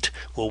elite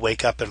will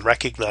wake up and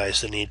recognize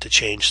the need to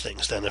change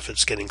things then if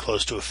it's getting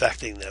close to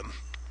affecting them.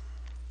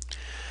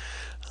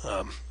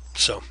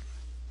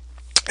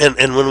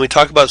 And when we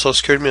talk about Social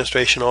Security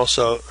Administration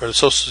also, or the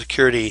Social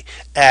Security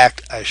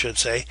Act, I should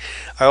say,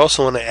 I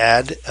also want to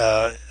add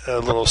a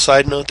little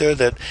side note there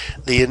that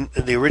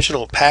the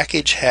original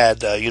package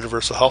had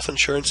universal health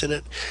insurance in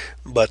it,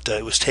 but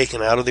it was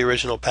taken out of the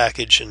original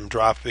package and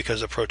dropped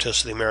because of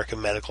protests of the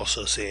American Medical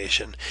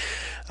Association.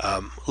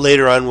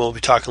 Later on, we'll be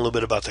talking a little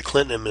bit about the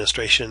Clinton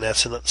administration, and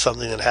that's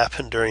something that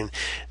happened during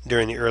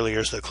the early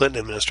years of the Clinton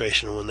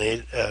administration when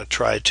they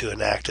tried to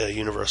enact a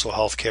universal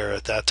health care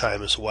at that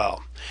time as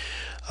well.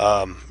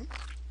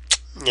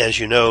 As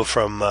you know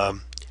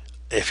from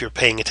if you're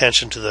paying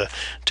attention to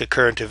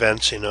current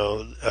events, you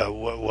know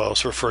what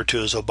is referred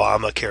to as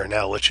Obamacare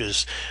now, which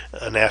is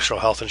a national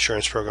health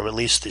insurance program, at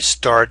least the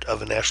start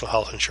of a national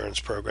health insurance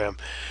program,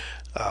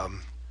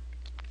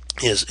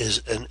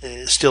 is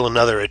still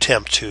another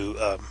attempt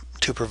to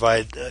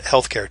provide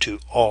health care to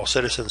all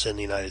citizens in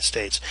the United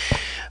States.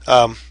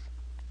 And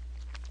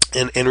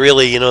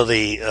really, you know,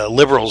 the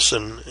liberals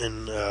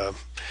and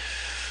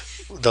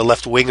the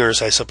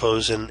left-wingers, I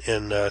suppose, in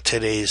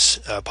today's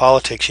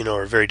politics, you know,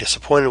 are very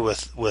disappointed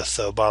with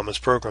Obama's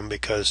program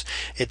because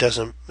it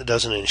doesn't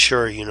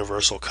ensure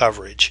universal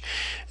coverage.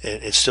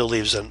 It still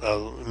leaves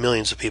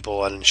millions of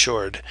people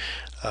uninsured.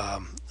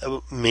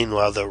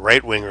 Meanwhile, the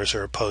right-wingers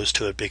are opposed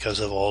to it because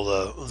of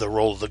all the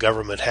role the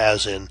government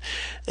has in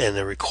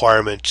the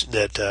requirement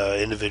that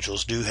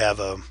individuals do have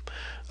a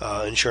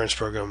insurance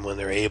program when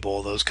they're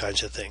able, those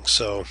kinds of things.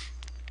 So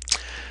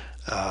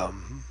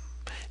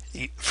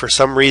for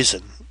some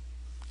reason,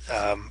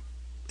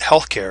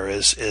 healthcare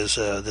is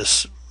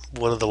this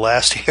one of the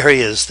last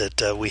areas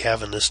that we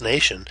have in this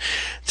nation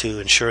to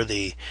ensure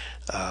the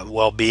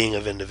well-being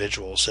of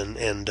individuals, and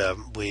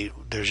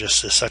there's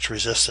just such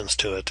resistance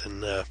to it,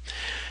 and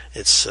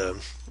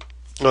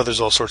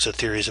there's all sorts of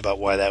theories about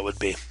why that would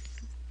be.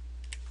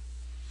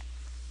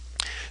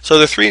 So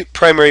there are three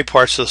primary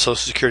parts of the Social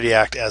Security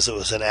Act as it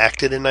was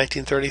enacted in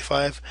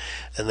 1935,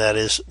 and that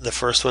is the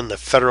first one, the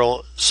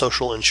federal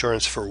social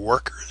insurance for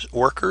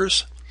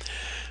workers.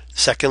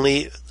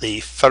 Secondly, the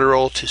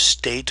federal to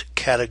state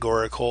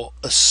categorical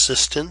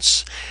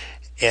assistance,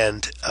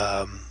 and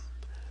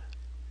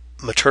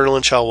maternal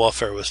and child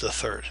welfare was the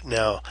third.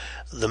 Now,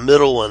 the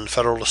middle one,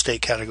 federal to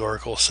state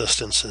categorical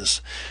assistance,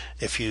 is,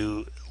 if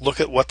you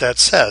look at what that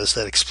says,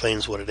 that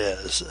explains what it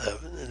is.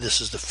 This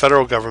is the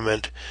federal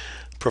government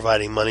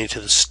providing money to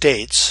the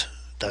states.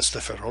 That's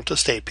the federal to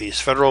state piece.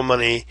 Federal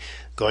money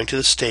going to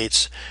the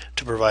states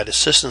to provide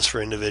assistance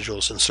for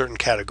individuals in certain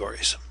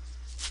categories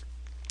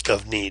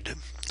of need.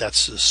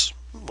 That's just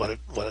what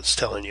it's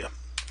telling you.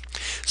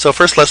 So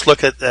first, let's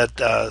look at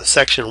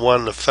Section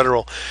 1 of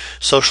Federal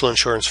Social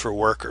Insurance for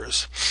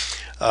Workers.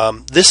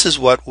 This is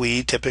what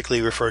we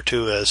typically refer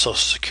to as Social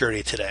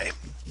Security today.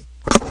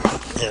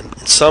 And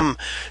some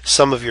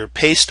of your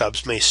pay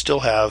stubs may still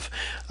have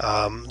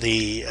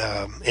the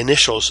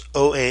initials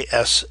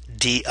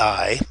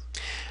OASDI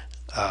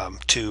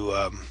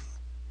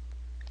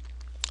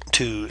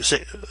to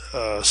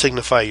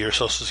signify your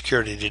Social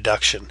Security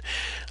deduction.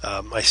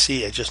 I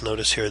just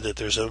noticed here that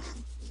there's a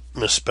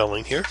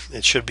misspelling here.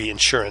 It should be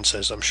insurance,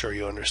 as I'm sure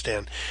you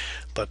understand.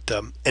 But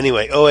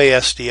anyway,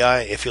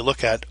 OASDI, if you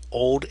look at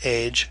Old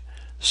Age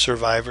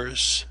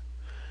Survivors,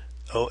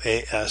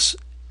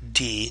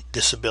 OASD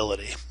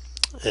disability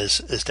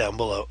is down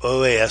below.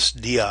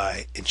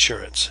 OASDI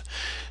insurance.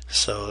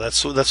 So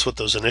that's what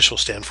those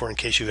initials stand for, in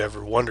case you've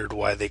ever wondered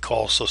why they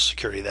call Social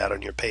Security that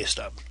on your pay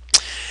stub.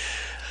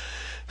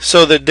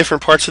 So the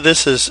different parts of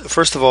this is,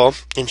 first of all,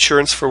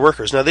 insurance for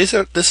workers. Now this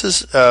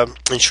is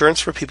insurance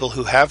for people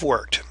who have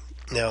worked.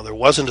 Now, there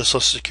wasn't a Social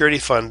Security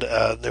fund,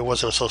 there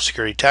wasn't a Social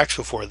Security tax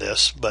before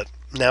this, but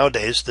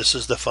nowadays this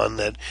is the fund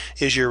that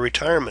is your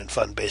retirement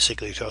fund,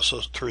 basically, through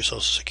Social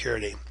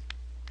Security.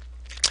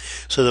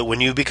 so that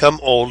when you become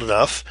old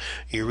enough,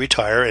 you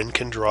retire and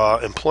can draw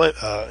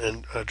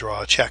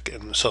draw a check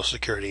in Social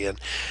Security. And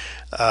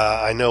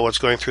I know what's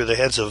going through the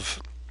heads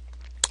of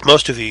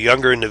most of you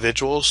younger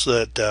individuals,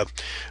 that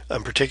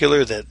in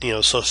particular, that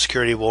Social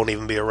Security won't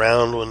even be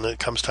around when it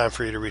comes time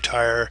for you to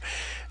retire.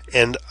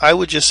 And I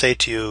would just say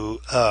to you,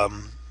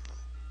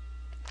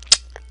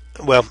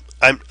 well,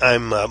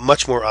 I'm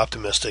much more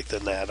optimistic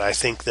than that. I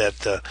think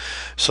that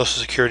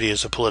Social Security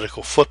is a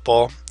political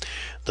football.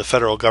 The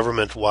federal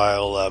government,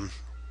 while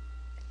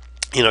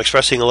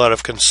expressing a lot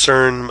of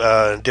concern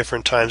in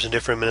different times and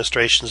different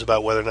administrations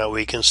about whether or not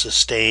we can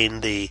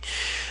sustain the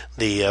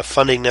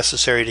funding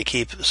necessary to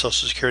keep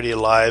Social Security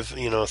alive,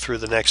 through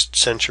the next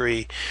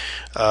century,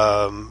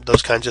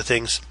 those kinds of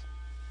things.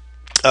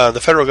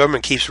 The federal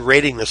government keeps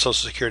raiding the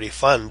Social Security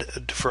fund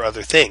for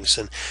other things,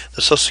 and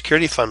the Social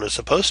Security fund is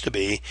supposed to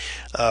be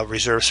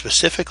reserved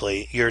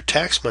specifically. Your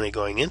tax money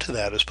going into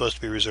that is supposed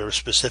to be reserved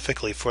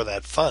specifically for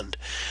that fund,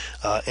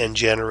 and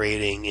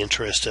generating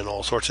interest and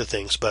all sorts of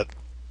things. But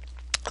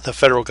the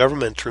federal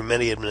government, through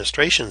many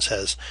administrations,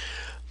 has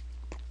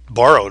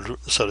borrowed,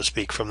 so to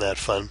speak, from that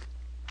fund.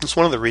 It's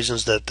one of the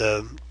reasons that,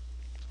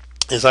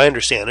 as I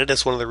understand it,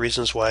 it's one of the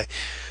reasons why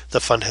the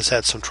fund has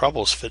had some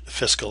troubles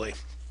fiscally.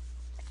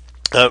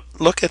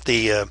 Look at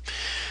the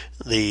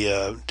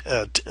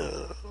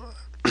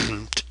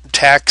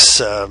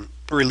tax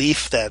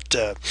relief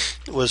that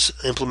was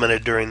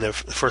implemented during the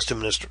first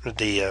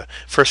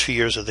few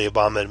years of the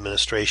Obama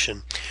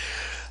administration.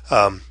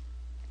 The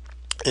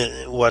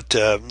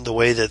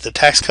way that the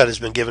tax cut has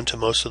been given to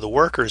most of the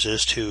workers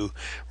is to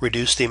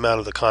reduce the amount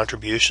of the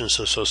contributions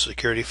to the Social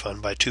Security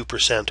fund by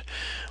 2%,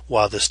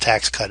 while this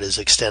tax cut is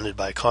extended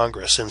by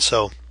Congress. And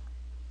so,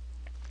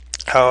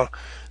 how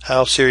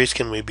serious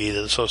can we be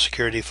that the Social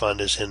Security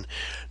fund is in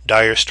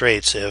dire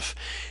straits if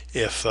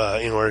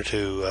in order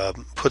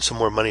to put some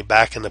more money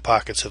back in the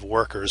pockets of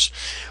workers,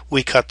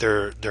 we cut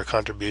their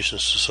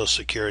contributions to Social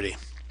Security?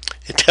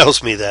 It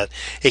tells me that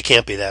it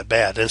can't be that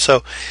bad. And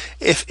so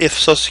if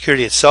Social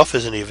Security itself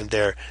isn't even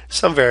there,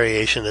 some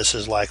variation this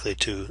is likely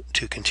to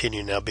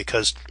continue now,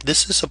 because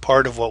this is a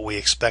part of what we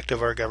expect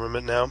of our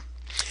government now.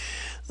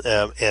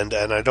 And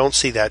I don't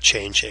see that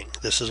changing.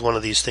 This is one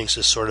of these things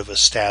that's sort of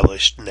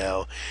established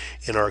now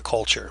in our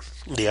culture.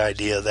 The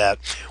idea that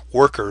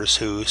workers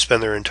who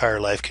spend their entire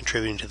life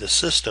contributing to the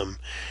system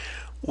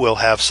will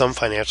have some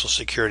financial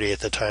security at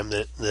the time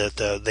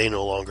that they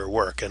no longer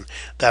work. And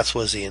that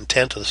was the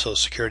intent of the Social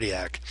Security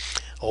Act.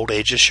 Old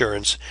age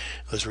assurance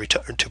was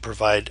to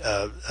provide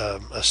a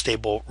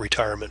stable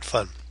retirement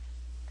fund.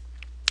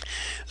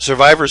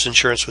 Survivor's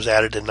insurance was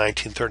added in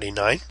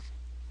 1939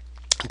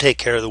 to take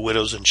care of the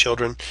widows and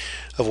children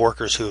of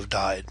workers who have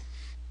died.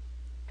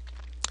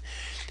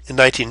 And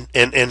again,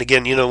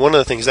 one of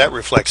the things that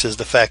reflects is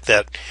the fact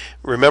that,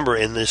 remember,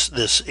 in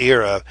this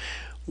era,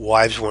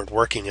 wives weren't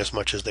working as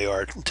much as they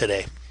are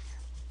today.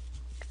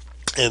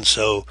 And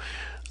so,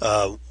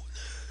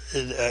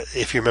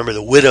 if you remember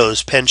the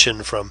widow's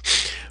pension from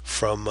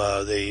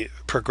the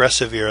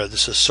Progressive era,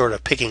 this is sort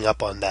of picking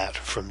up on that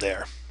from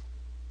there.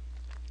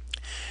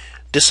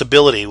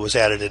 Disability was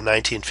added in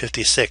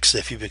 1956.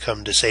 If you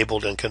become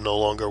disabled and can no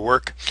longer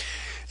work,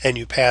 and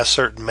you pass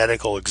certain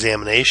medical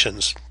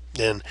examinations,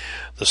 then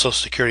the Social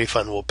Security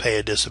Fund will pay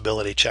a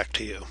disability check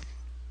to you.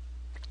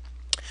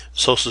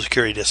 Social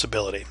Security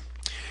disability.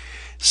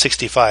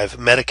 65,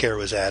 Medicare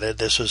was added.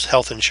 This was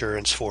health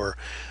insurance for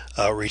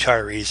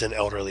retirees and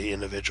elderly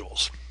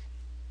individuals.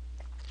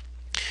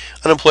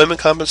 Unemployment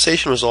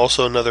compensation was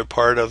also another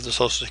part of the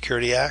Social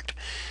Security Act,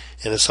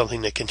 and it's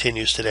something that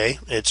continues today.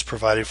 It's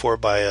provided for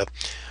by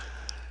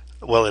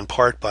in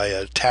part by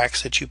a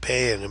tax that you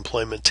pay, an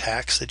employment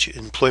tax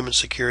employment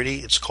security.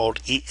 It's called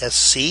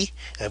ESC,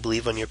 I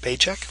believe, on your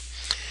paycheck.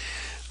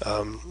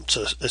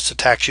 So it's a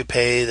tax you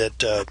pay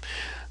that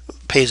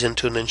pays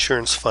into an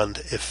insurance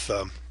fund if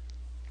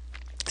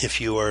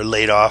you are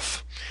laid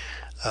off.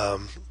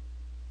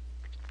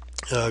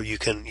 You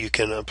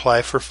can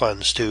apply for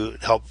funds to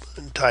help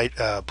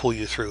pull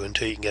you through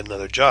until you can get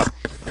another job.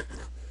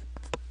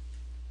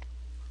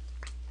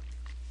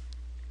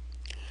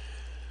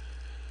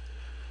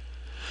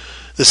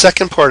 The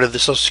second part of the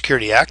Social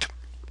Security Act,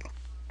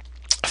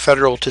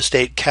 federal to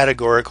state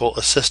categorical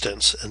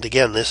assistance. And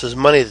again, this is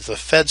money that the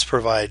feds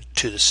provide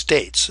to the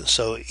states.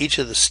 So each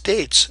of the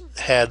states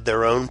had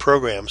their own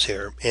programs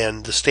here,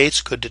 and the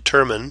states could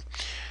determine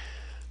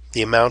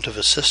the amount of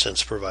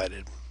assistance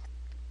provided.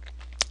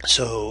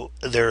 So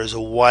there is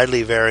a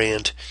widely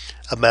variant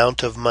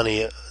amount of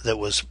money that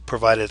was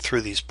provided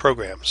through these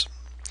programs,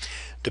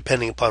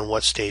 depending upon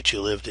what state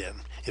you lived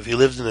in. If you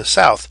lived in the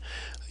South,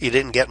 you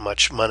didn't get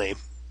much money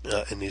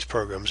in these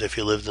programs. If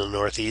you lived in the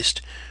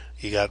Northeast,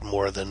 you got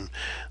more than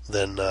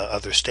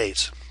other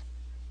states.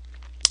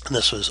 And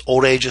this was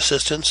old age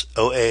assistance,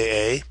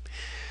 OAA,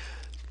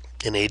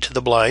 and aid to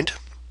the blind.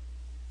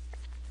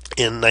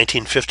 In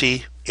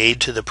 1950, aid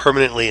to the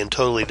permanently and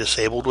totally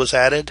disabled was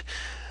added.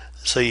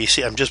 So you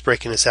see, I'm just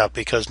breaking this out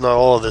because not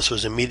all of this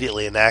was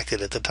immediately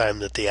enacted at the time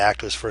that the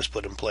act was first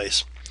put in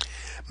place.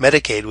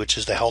 Medicaid, which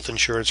is the health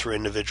insurance for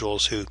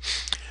individuals who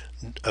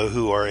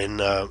are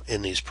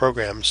in these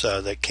programs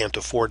that can't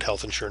afford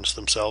health insurance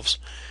themselves,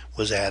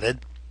 was added.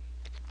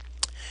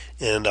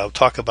 And I'll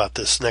talk about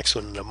this next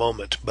one in a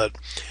moment. But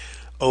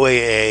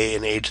OAA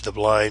and Aid to the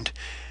Blind,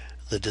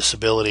 the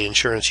disability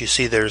insurance, you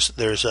see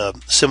there's a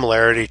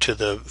similarity to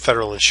the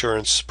federal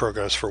insurance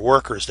programs for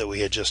workers that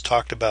we had just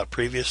talked about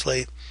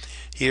previously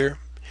here,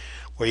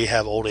 where you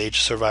have old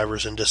age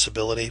survivors and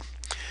disability.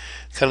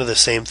 Kind of the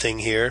same thing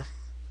here.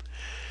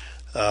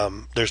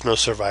 There's no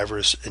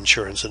survivors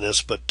insurance in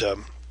this, but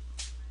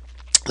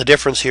the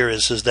difference here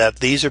is that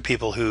these are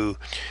people who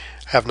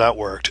have not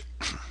worked,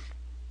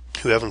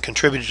 who haven't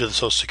contributed to the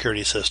Social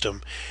Security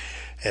system,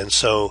 and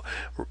so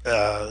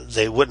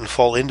they wouldn't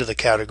fall into the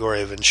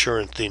category of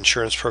insurance, the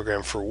insurance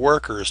program for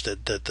workers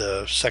that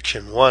the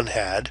Section 1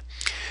 had.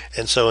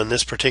 And so in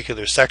this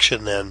particular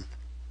section then,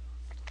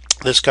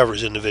 this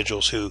covers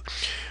individuals who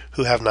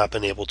have not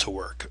been able to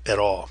work at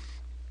all,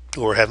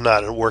 or have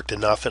not worked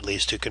enough at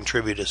least to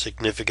contribute a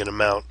significant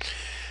amount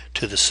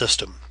to the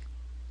system.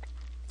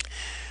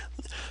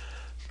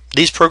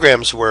 These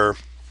programs were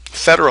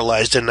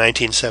federalized in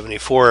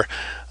 1974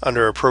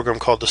 under a program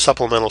called the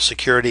Supplemental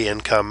Security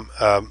Income.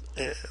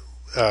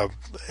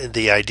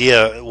 The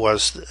idea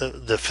was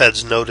the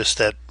feds noticed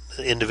that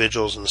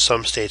individuals in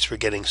some states were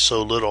getting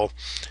so little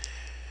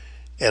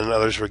and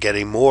others were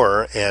getting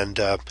more, and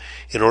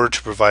in order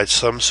to provide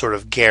some sort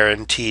of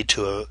guarantee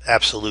to an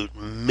absolute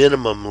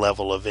minimum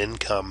level of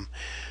income,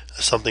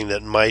 something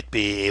that might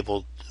be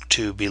able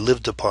to be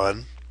lived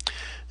upon,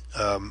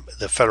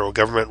 the federal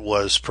government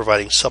was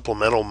providing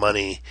supplemental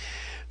money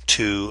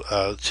to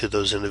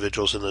those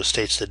individuals in those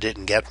states that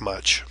didn't get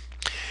much.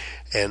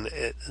 And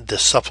the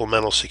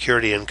supplemental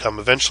security income,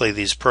 eventually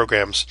these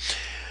programs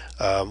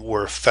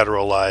were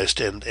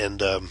federalized,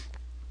 and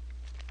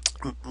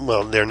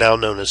well, they're now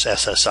known as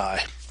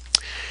SSI.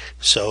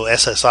 So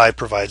SSI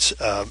provides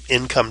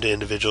income to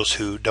individuals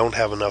who don't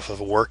have enough of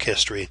a work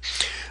history,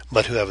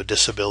 but who have a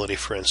disability,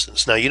 for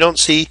instance. Now, you don't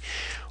see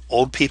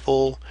old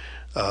people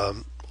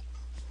on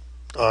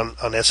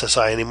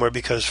SSI anymore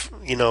because,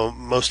 you know,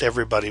 most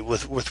everybody,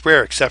 with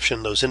rare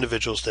exception, those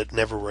individuals that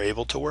never were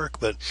able to work,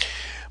 but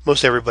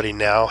most everybody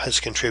now has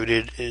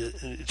contributed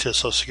to the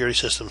Social Security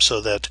system so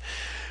that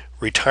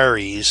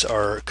retirees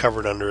are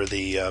covered under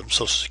the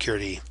Social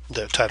Security,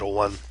 the Title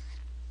I,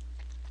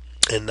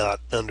 and not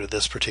under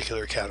this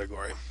particular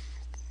category.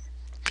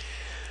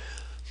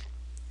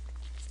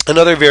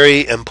 Another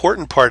very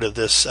important part of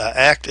this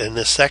act and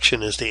this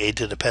section is the aid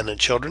to dependent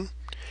children.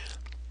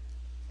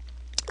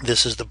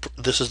 This is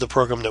the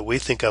program that we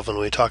think of when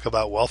we talk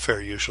about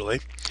welfare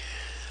usually.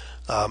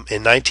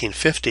 In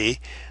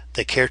 1950,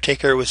 the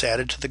caretaker was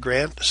added to the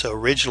grant. So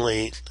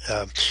originally,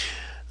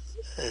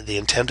 the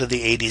intent of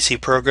the ADC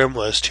program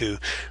was to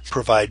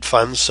provide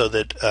funds so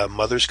that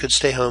mothers could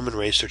stay home and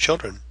raise their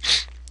children.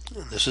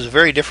 And this is a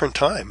very different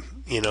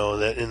time, you know,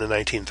 that in the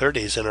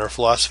 1930s, and our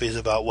philosophies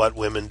about what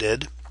women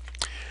did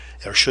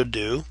or should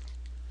do.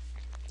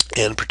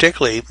 And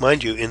particularly,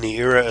 mind you, in the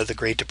era of the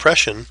Great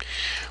Depression,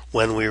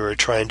 when we were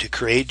trying to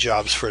create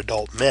jobs for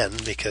adult men,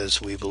 because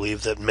we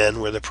believed that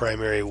men were the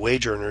primary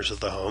wage earners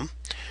of the home,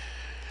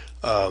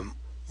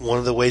 one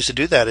of the ways to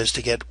do that is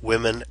to get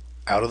women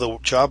out of the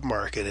job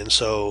market. And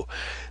so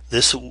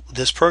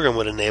this program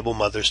would enable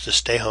mothers to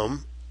stay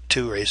home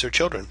to raise their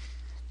children.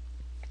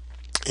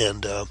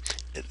 And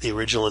the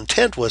original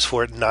intent was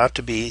for it not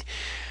to be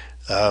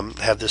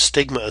have this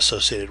stigma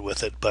associated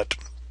with it, but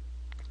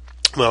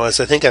well, as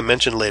I think I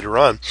mentioned later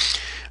on,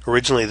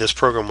 originally this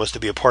program was to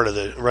be a part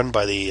of run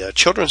by the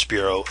Children's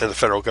Bureau in the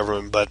federal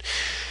government, but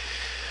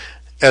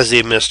as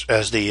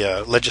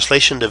the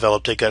legislation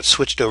developed, it got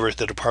switched over to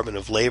the Department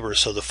of Labor,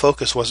 so the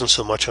focus wasn't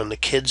so much on the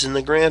kids in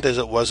the grant as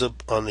it was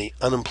on the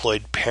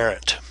unemployed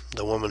parent,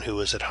 the woman who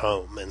was at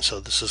home. And so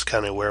this is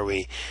kind of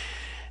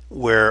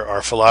where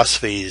our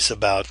philosophies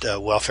about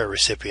welfare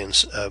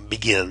recipients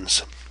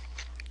begins.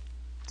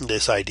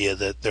 This idea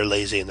that they're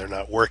lazy and they're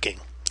not working.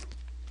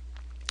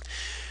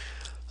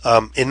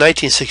 In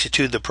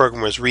 1962, the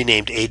program was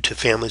renamed Aid to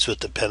Families with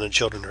Dependent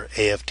Children, or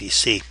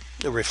AFDC,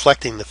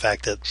 reflecting the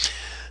fact that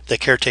the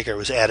caretaker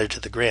was added to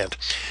the grant.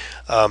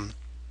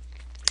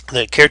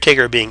 The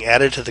caretaker being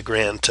added to the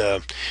grant,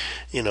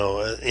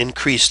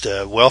 increased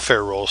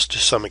welfare rolls to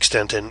some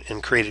extent,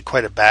 and created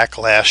quite a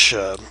backlash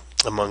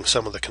among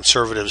some of the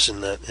conservatives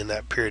in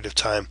that period of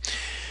time,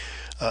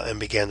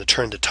 and began to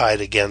turn the tide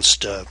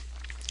against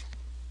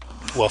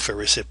welfare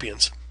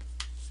recipients.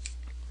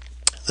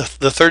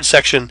 The third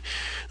section,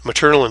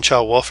 maternal and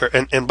child welfare,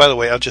 and by the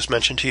way, I'll just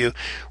mention to you,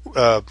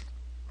 we're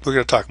going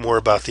to talk more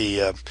about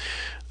the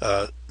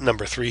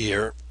number three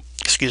here,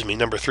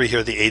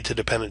 the aid to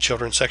dependent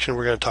children section.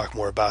 We're going to talk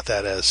more about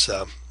that as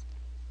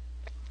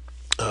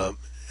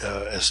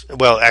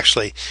well.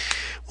 Actually,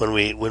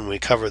 when we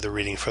cover the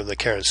reading from the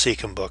Karen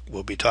Seacom book,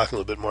 we'll be talking a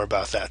little bit more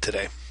about that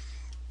today.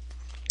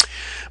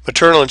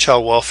 Maternal and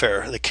child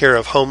welfare, the care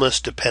of homeless,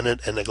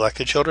 dependent, and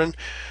neglected children,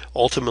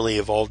 ultimately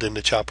evolved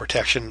into child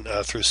protection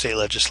through state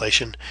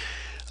legislation.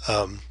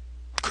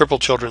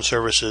 crippled children's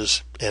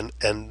services,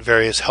 and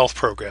various health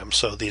programs.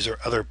 So these are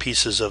other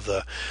pieces of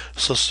the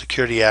Social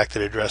Security Act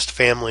that addressed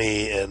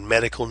family and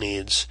medical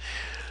needs,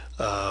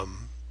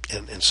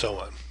 and so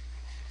on.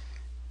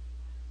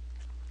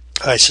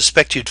 I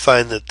suspect you'd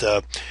find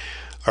that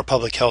our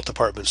public health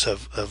departments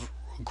have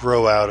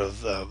grow out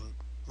of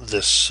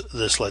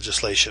this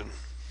legislation.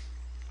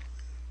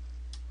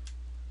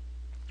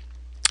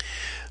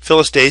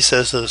 Phyllis Day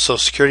says that the Social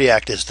Security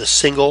Act is the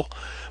single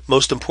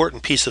most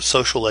important piece of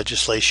social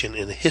legislation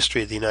in the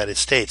history of the United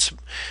States.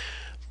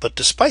 But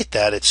despite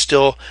that, it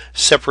still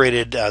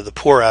separated the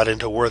poor out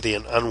into worthy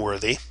and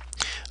unworthy.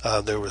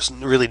 There was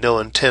really no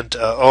intent.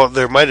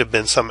 There might have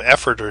been some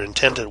effort or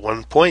intent at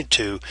one point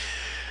to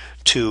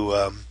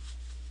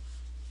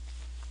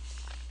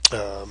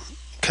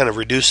kind of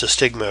reduce the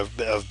stigma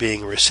of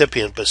being a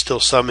recipient, but still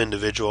some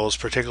individuals,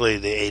 particularly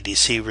the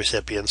ADC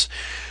recipients,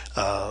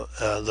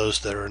 those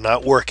that are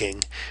not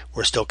working,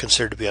 were still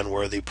considered to be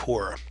unworthy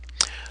poor.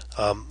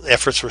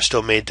 Efforts were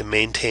still made to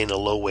maintain a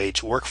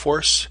low-wage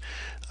workforce,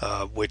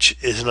 which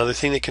is another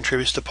thing that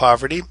contributes to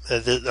poverty.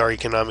 Our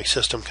economic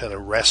system kind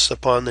of rests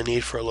upon the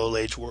need for a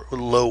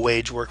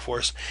low-wage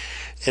workforce,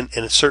 and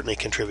it certainly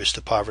contributes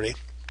to poverty.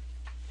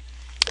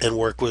 And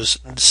work was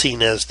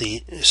seen as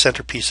the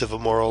centerpiece of a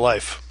moral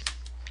life.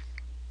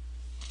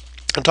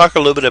 I'll talk a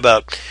little bit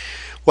about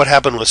what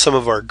happened with some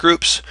of our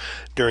groups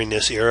during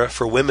this era,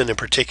 for women in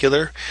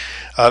particular.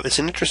 It's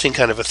an interesting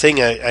kind of a thing.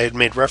 I had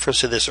made reference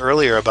to this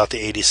earlier about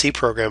the ADC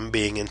program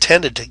being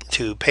intended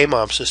to pay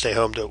moms to stay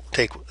home to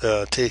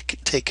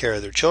take care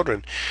of their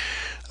children.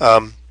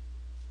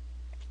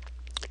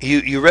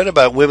 You read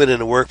about women in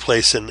the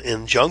workplace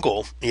in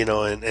Jungle,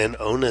 and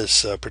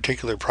Ona's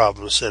particular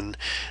problems, and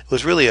it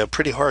was really a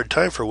pretty hard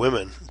time for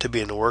women to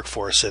be in the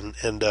workforce,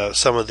 and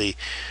some of the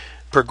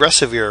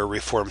progressive era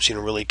reforms,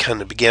 really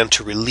kind of began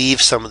to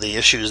relieve some of the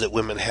issues that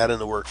women had in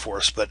the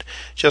workforce, but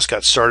just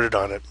got started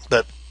on it.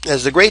 But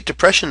as the Great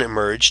Depression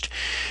emerged,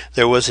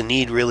 there was a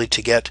need really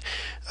to get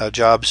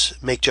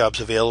make jobs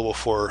available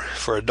for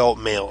adult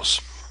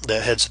males, the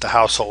heads of the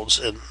households,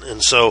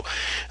 and so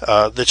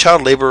the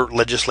child labor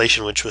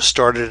legislation, which was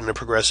started in the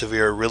progressive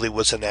era, really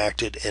was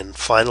enacted and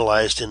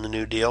finalized in the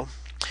New Deal.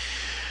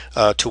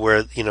 To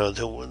where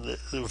the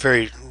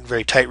very,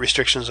 very tight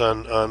restrictions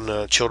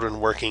on children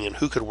working and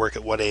who could work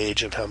at what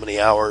age and how many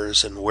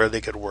hours and where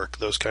they could work,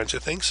 those kinds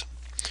of things.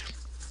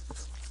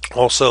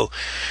 Also,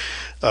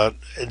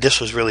 this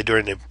was really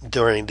during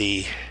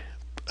the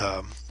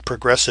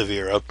progressive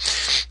era.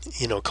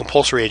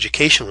 Compulsory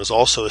education was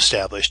also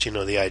established.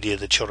 The idea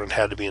that children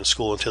had to be in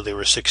school until they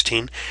were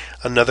 16.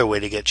 Another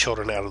way to get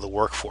children out of the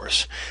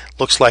workforce.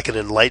 Looks like an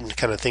enlightened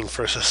kind of thing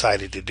for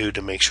society to do,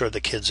 to make sure the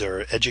kids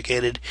are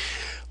educated.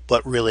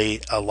 But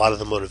really, a lot of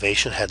the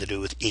motivation had to do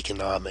with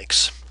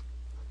economics.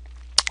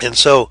 And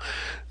so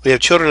we have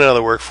children out of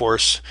the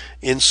workforce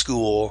in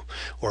school,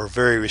 or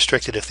very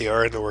restricted if they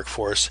are in the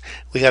workforce.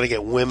 We got to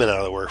get women out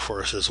of the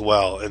workforce as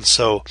well. And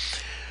so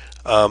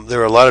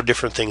there are a lot of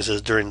different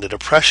things during the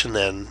Depression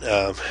then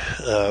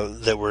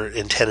that were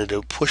intended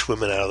to push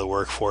women out of the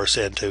workforce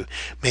and to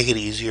make it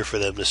easier for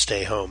them to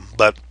stay home.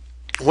 But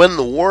when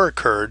the war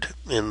occurred,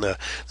 in the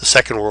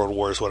Second World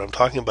War is what I'm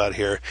talking about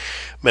here,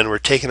 men were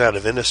taken out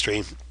of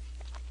industry.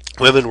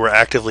 Women were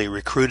actively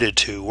recruited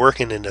to work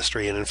in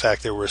industry, and in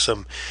fact there was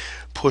some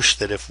push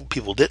that if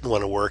women didn't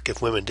want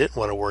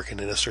to work in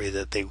industry,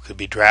 that they could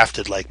be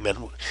drafted like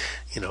men.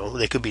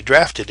 They could be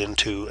drafted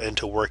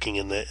into working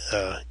in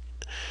the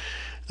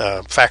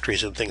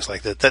factories and things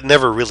like that. That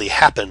never really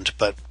happened,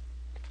 but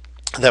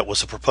that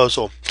was a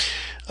proposal.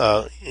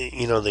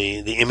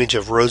 The image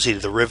of Rosie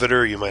the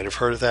Riveter, you might have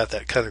heard of that.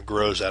 That kind of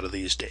grows out of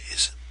these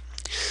days.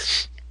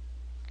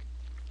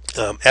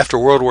 After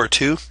World War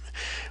II,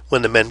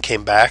 when the men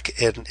came back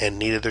and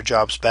needed their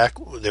jobs back,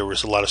 there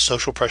was a lot of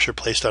social pressure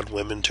placed on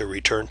women to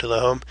return to the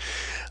home.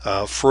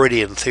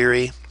 Freudian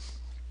theory,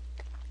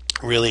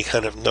 really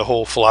kind of the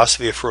whole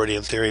philosophy of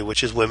Freudian theory,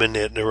 which is women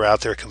that are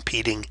out there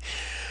competing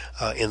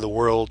in the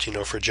world,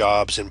 for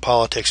jobs in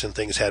politics and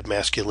things, had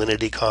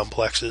masculinity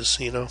complexes,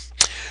 A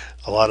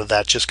lot of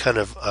that just kind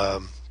of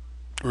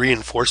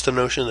reinforced the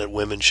notion that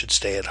women should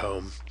stay at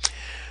home.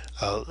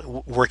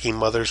 Working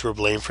mothers were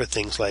blamed for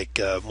things like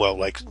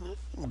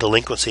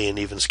delinquency and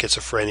even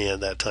schizophrenia at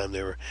that time.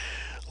 There were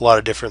a lot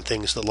of different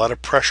things, a lot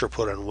of pressure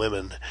put on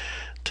women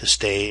to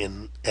stay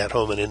at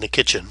home and in the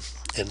kitchen.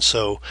 And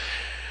so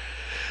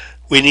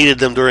we needed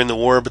them during the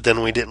war, but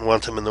then we didn't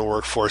want them in the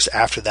workforce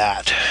after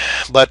that.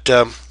 But,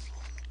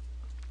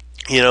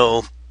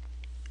 you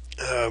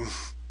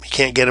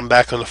can't get them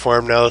back on the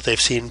farm now that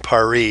they've seen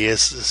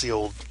Paris, as the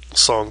old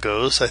song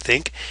goes, I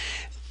think.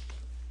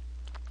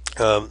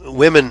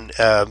 Women,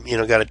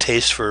 got a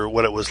taste for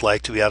what it was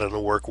like to be out in the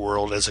work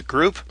world as a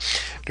group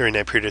during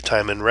that period of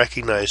time, and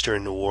recognized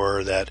during the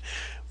war that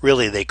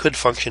really they could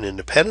function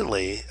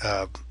independently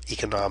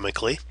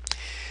economically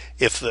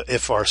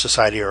if our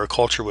society or our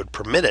culture would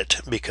permit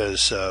it,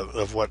 because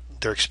of what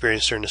their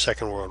experience during the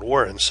Second World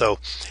War. And so,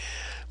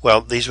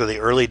 these were the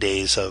early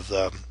days of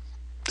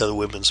the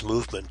women's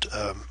movement,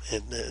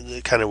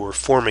 and kind of were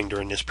forming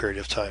during this period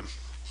of time.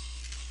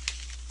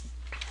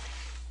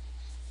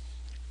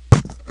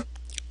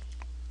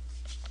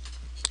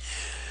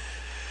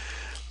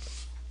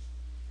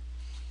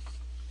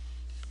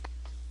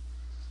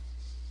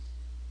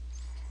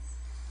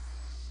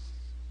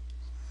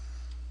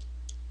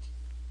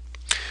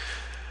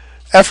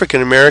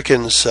 African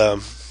Americans had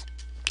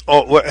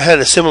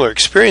a similar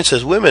experience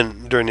as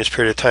women during this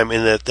period of time,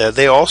 in that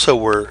they also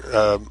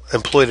were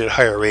employed at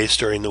higher rates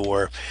during the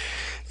war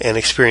and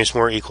experienced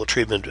more equal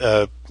treatment.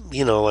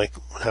 Like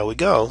how we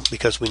go,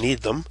 because we need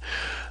them.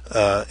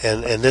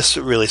 And this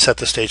really set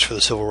the stage for the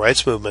civil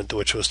rights movement,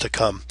 which was to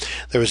come.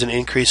 There was an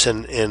increase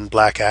in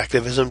black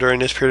activism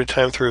during this period of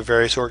time through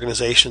various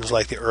organizations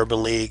like the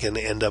Urban League and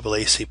the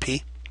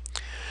NAACP.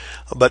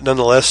 But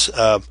nonetheless,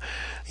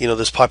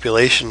 this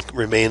population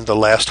remained the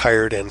last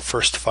hired and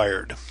first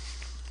fired.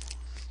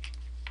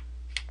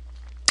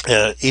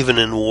 Even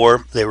in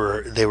war, they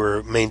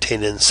were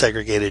maintained in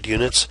segregated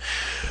units.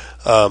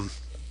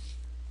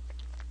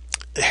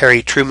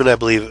 Harry Truman, I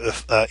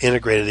believe,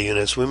 integrated the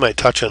units. We might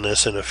touch on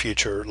this in a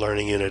future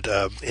learning unit.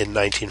 In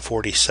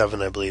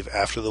 1947, I believe,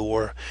 after the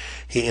war,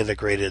 he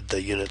integrated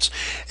the units.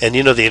 And the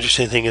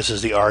interesting thing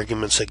is the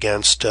arguments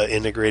against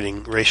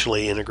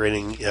racially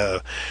integrating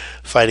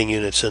fighting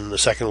units in the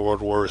Second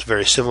World War is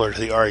very similar to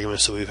the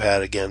arguments that we've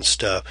had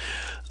against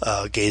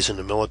gays in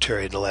the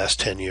military in the last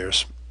 10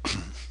 years.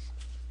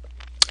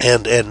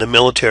 And the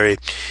military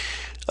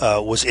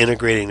was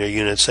integrating their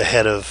units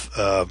ahead of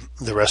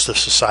the rest of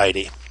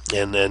society.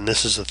 And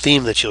this is a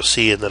theme that you'll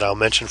see and that I'll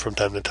mention from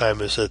time to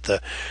time, is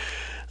that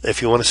if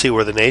you want to see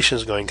where the nation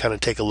is going, kind of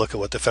take a look at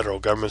what the federal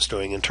government's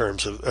doing in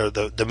terms of, or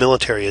the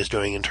military is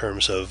doing in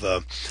terms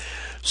of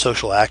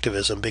social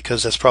activism,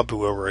 because that's probably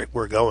where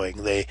we're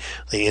going. They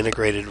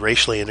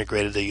racially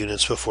integrated the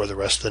units before the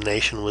rest of the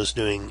nation was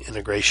doing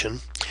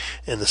integration,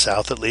 in the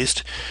South at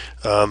least.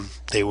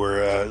 They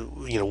were,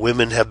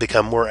 women have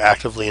become more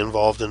actively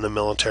involved in the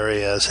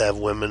military, as have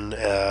women.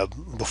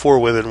 Before,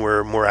 women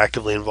were more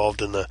actively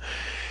involved in the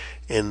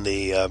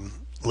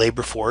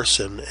labor force,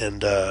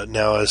 and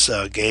now as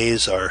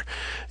gays are,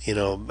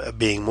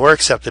 being more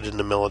accepted in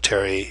the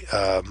military,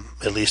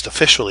 at least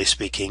officially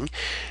speaking.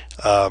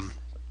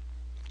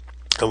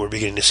 And we're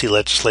beginning to see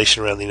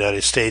legislation around the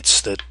United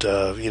States that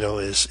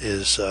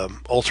is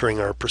altering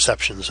our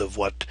perceptions of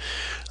what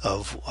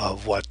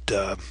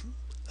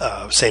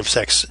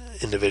same-sex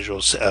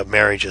individuals,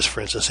 marriages, for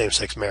instance,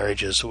 same-sex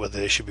marriages, whether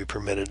they should be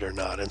permitted or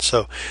not. And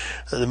so,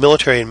 the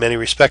military, in many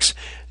respects,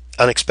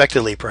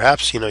 unexpectedly,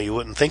 perhaps, you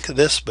wouldn't think of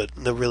this, but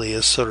there really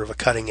is sort of a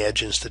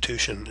cutting-edge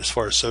institution as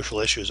far as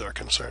social issues are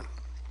concerned.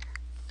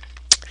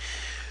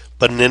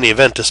 But in any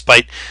event,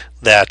 despite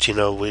that,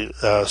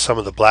 some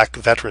of the black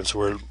veterans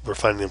were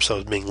finding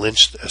themselves being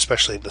lynched,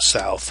 especially in the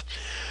South,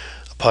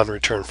 upon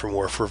return from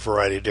war for a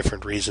variety of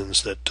different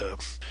reasons that,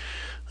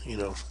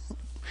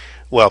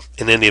 well,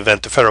 in any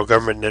event, the federal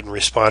government didn't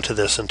respond to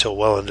this until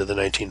well into the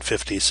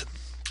 1950s.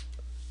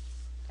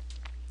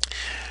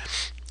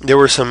 There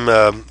were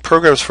some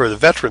programs for the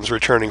veterans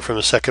returning from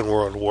the Second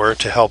World War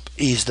to help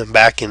ease them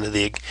back into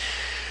the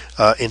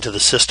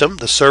system.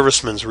 The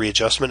Servicemen's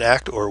Readjustment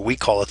Act, or we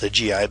call it the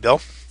GI Bill,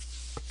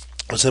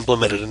 was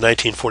implemented in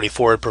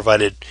 1944. It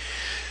provided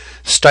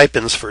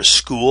stipends for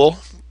school,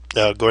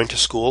 going to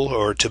school,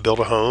 or to build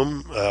a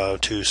home,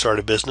 to start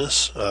a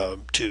business,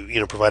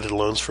 provided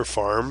loans for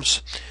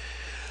farms.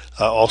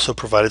 Also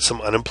provided some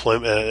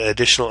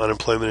additional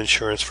unemployment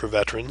insurance for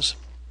veterans,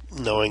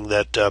 knowing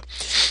that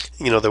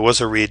there was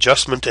a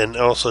readjustment, and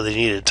also they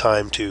needed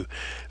time to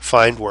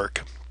find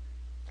work.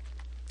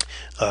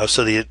 And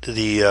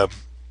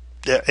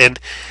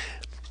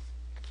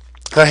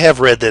I have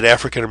read that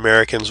African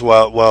Americans,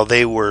 while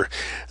they were,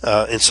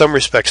 in some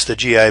respects, the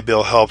GI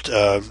Bill helped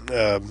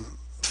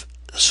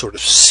sort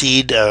of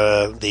seed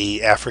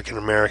the African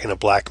American, a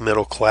black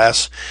middle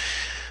class,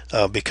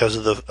 because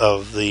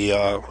of the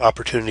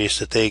opportunities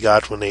that they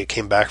got when they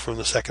came back from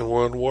the Second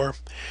World War.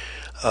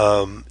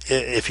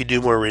 If you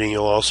do more reading,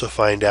 you'll also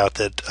find out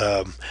that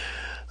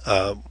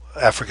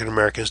African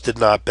Americans did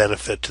not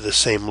benefit to the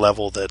same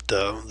level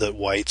that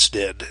whites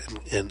did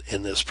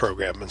in this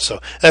program, and so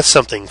that's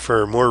something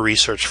for more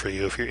research for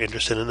you if you're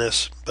interested in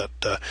this. But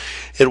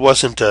it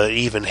wasn't an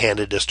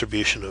even-handed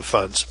distribution of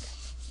funds.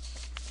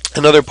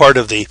 Another part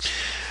of the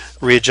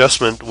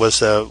readjustment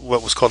was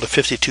what was called the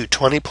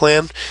 52-20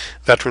 plan.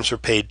 Veterans were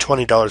paid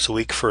 $20 a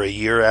week for a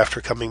year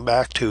after coming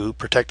back to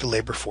protect the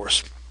labor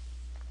force.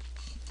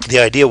 The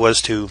idea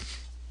was to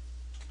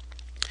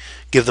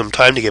give them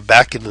time to get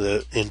back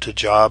into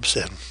jobs,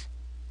 and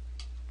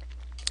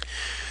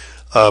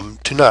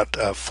to not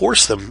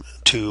force them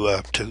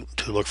to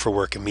look for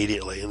work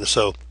immediately, and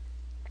so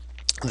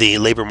the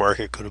labor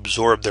market could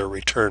absorb their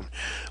return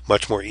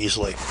much more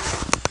easily.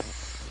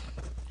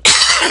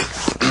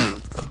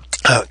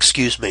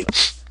 Excuse me.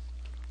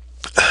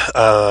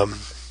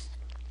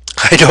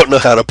 I don't know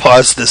how to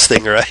pause this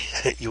thing, or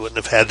you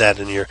wouldn't have had that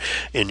in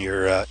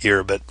your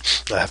ear, but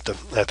I have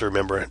to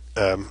remember it.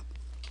 I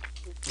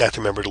have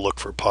to remember to look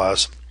for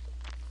pause.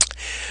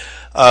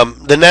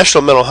 The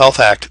National Mental Health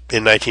Act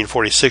in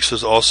 1946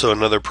 was also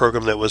another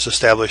program that was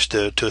established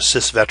to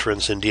assist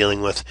veterans in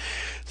dealing with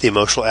the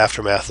emotional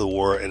aftermath of the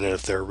war and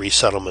if there are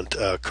resettlement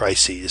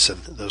crises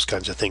and those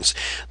kinds of things.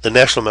 The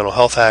National Mental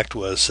Health Act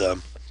was,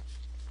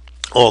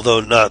 although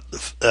not,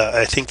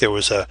 I think there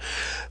was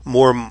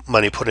more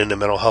money put into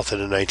mental health in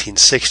the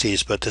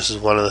 1960s, but this is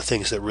one of the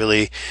things that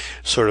really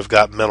sort of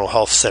got mental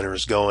health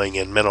centers going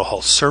and mental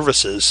health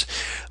services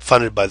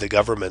funded by the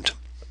government.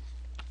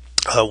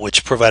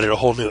 Which provided a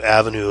whole new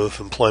avenue of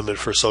employment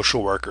for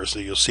social workers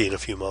that you'll see in a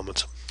few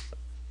moments.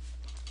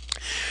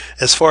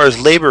 As far as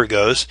labor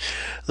goes,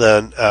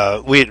 then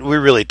we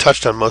really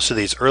touched on most of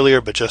these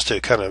earlier, but just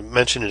to kind of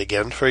mention it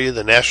again for you,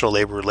 the National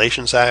Labor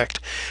Relations Act,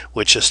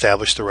 which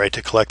established the right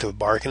to collective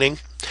bargaining,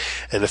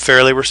 and the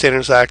Fair Labor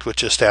Standards Act,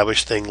 which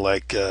established things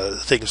like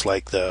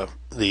the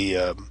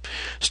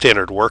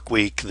standard work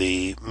week,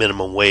 the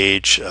minimum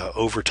wage,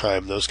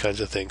 overtime, those kinds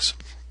of things.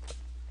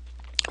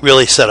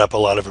 Really set up a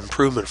lot of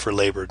improvement for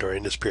labor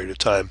during this period of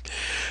time.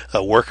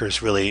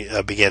 Workers really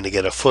began to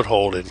get a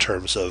foothold in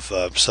terms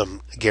of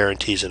some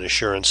guarantees and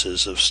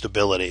assurances of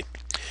stability.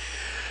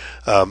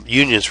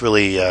 Unions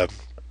really,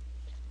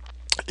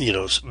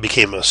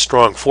 became a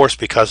strong force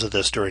because of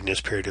this during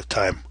this period of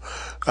time,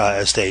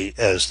 as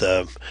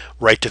the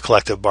right to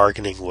collective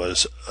bargaining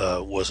was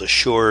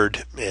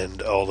assured,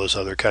 and all those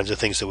other kinds of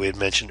things that we had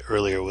mentioned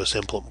earlier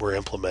were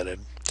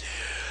implemented.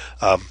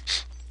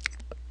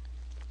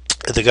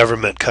 The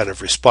government kind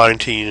of responding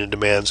to union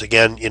demands.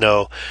 Again,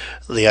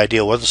 the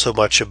idea wasn't so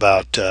much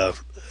about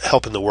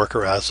helping the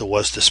worker out as it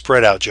was to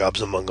spread out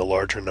jobs among a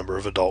larger number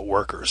of adult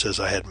workers, as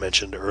I had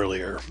mentioned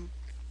earlier.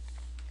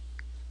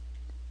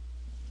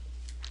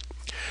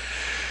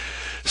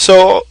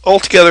 So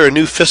altogether, a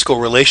new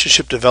fiscal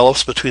relationship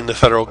develops between the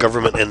federal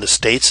government and the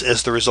states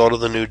as the result of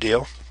the New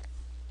Deal.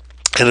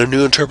 And a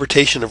new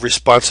interpretation of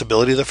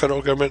responsibility of the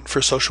federal government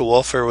for social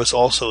welfare was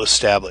also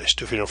established.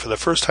 For the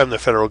first time, the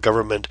federal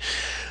government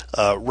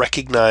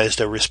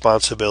recognized a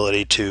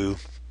responsibility to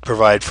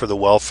provide for the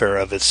welfare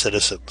of its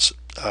citizens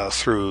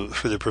through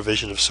the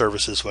provision of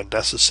services when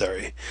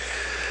necessary.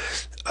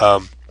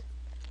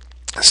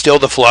 Still,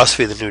 the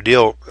philosophy of the New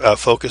Deal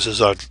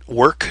focuses on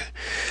work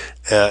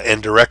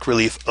and direct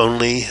relief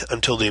only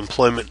until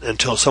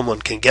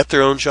someone can get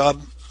their own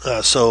job.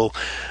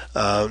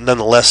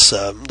 Nonetheless,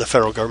 the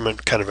federal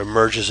government kind of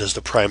emerges as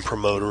the prime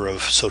promoter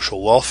of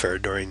social welfare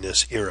during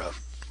this era.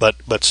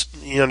 But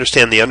you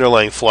understand the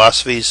underlying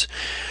philosophies,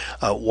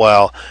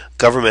 while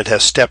government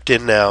has stepped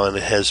in now and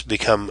it has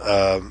become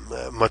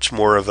much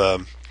more of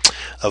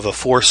a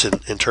force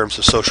in terms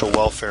of social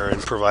welfare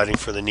and providing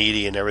for the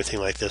needy and everything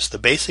like this. The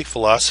basic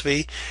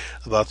philosophy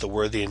about the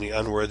worthy and the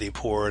unworthy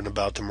poor and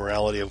about the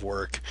morality of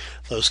work,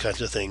 those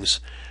kinds of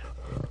things,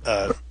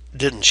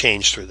 didn't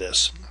change through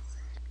this.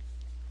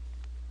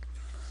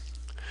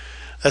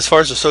 As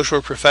far as the social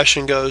work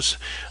profession goes,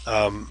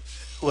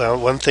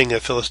 one thing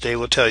that Phyllis Day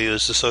will tell you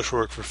is the social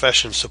work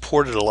profession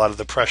supported a lot of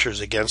the pressures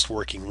against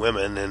working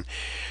women,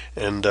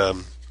 and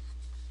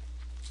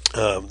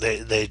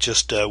they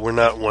just were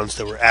not ones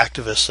that were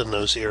activists in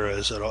those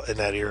eras in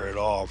that era at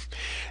all.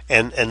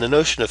 And the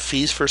notion of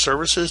fees for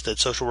services, that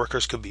social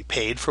workers could be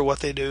paid for what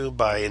they do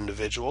by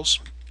individuals,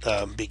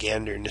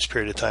 began during this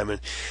period of time, and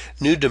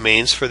new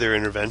domains for their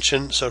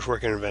intervention, social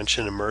work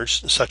intervention,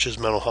 emerged, such as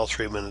mental health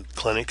treatment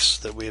clinics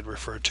that we had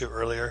referred to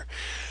earlier,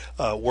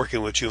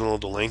 working with juvenile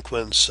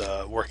delinquents,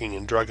 working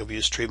in drug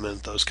abuse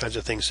treatment, those kinds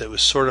of things. It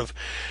was sort of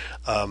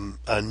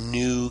a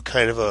new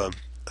kind of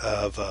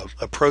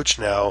approach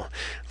now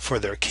for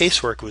their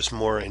casework. Was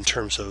more in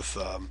terms of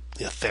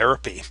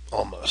therapy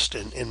almost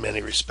in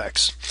many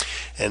respects,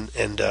 and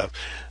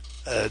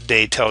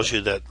Day tells you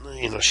that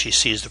she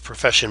sees the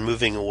profession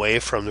moving away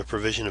from the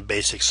provision of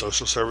basic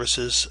social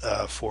services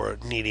for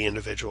needy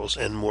individuals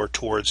and more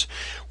towards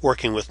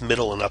working with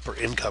middle and upper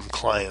income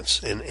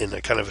clients in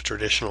a kind of a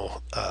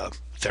traditional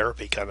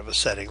therapy kind of a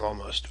setting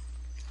almost.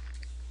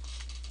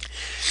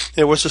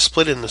 There was a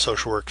split in the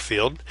social work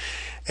field,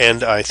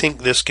 and I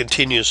think this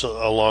continues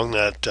along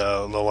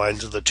the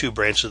lines of the two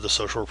branches of the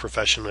social work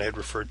profession I had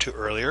referred to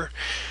earlier,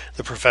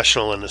 the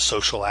professional and the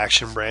social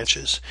action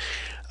branches.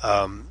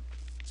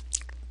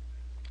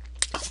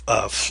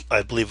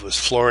 I believe it was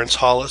Florence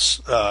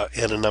Hollis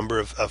and a number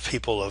of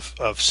people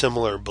of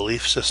similar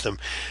belief system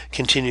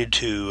continued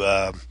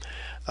to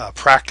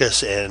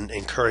practice and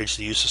encourage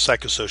the use of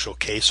psychosocial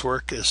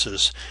casework. This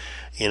is,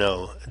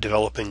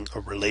 developing a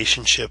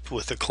relationship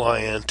with the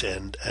client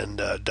and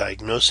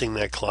diagnosing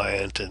that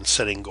client and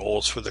setting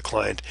goals for the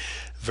client,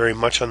 very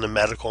much on the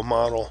medical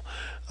model,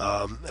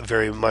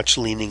 very much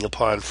leaning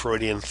upon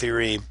Freudian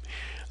theory,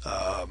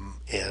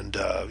 and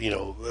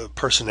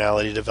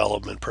personality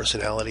development,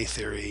 personality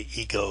theory,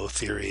 ego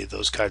theory,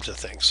 those kinds of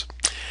things.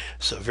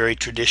 So very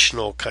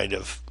traditional kind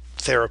of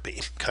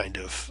therapy kind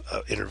of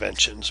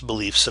interventions,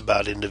 beliefs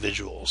about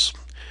individuals.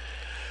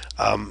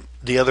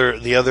 The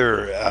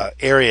other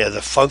area, the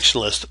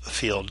functionalist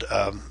field,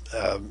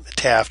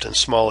 Taft and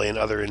Smalley and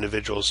other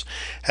individuals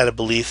had a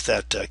belief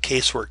that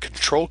casework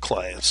controlled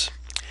clients,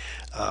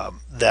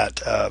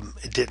 that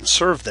it didn't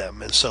serve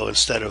them. And so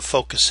instead of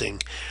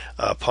focusing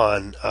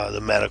upon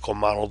the medical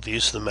model, the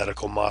use of the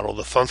medical model,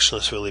 the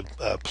functionalists really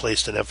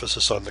placed an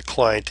emphasis on the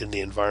client and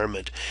the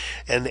environment,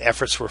 and the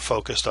efforts were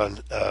focused on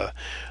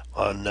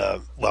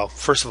well,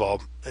 first of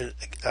all,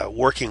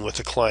 working with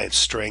the client's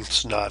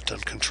strengths, not on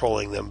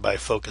controlling them by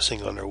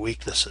focusing on their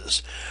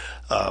weaknesses.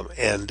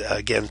 And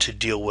again, to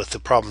deal with the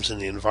problems in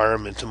the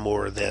environment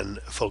more than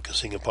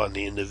focusing upon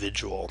the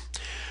individual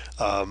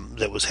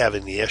that was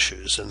having the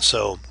issues. And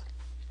so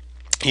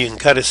you can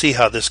kind of see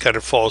how this kind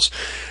of falls,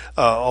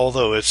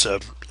 although it's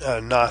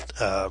not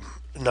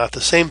the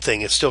same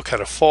thing, it still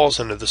kind of falls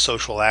under the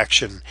social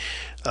action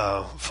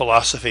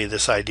philosophy,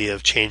 this idea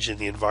of changing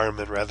the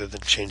environment rather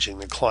than changing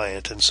the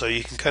client. And so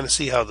you can kind of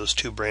see how those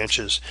two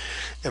branches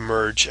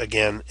emerge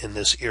again in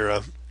this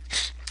era.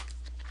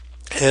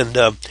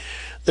 And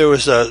there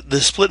was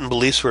the split in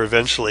beliefs were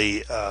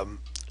eventually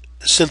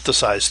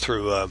synthesized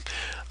through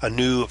a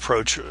new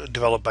approach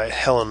developed by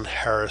Helen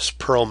Harris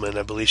Perlman.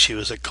 I believe she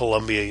was at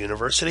Columbia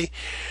University,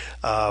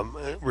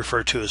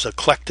 referred to as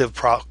eclectic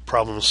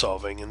problem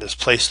solving, and this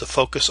placed the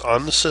focus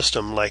on the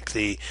system like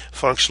the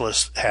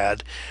functionalists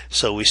had.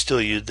 So we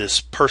still use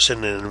this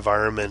person and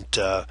environment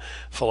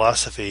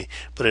philosophy,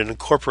 but it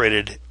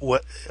incorporated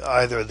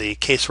either the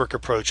casework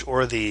approach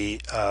or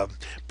the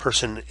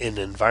person in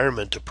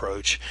environment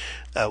approach,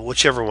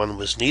 whichever one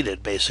was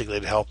needed basically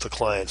to help the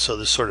client. So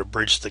this sort of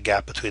bridged the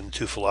gap between the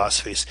two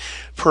philosophies.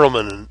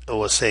 Perlman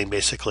was saying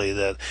basically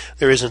that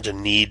there isn't a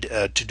need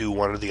to do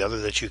one or the other,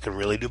 that you can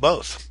really do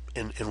both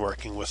in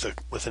working with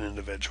an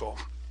individual.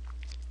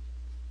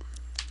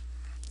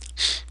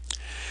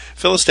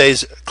 Phyllis Day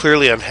is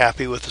clearly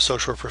unhappy with the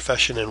social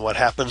profession and what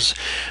happens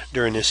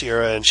during this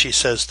era, and she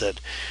says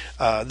that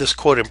this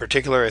quote in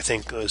particular, I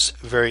think, was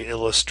very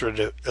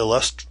illustrative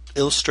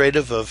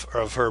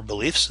of her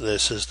beliefs.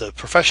 This is: the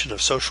profession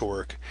of social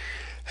work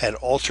had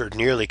altered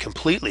nearly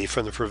completely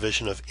from the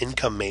provision of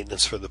income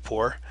maintenance for the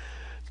poor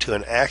to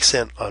an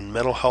accent on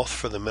mental health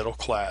for the middle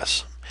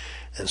class,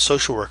 and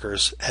social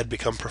workers had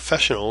become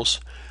professionals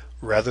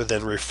rather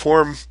than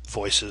reform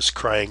voices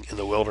crying in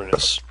the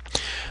wilderness.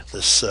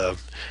 This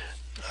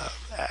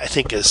I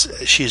think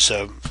she's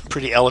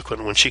pretty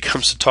eloquent when she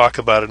comes to talk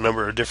about a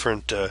number of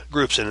different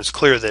groups, and it's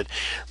clear that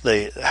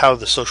how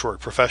the social work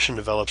profession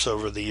develops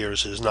over the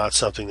years is not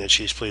something that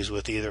she's pleased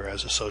with either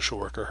as a social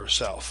worker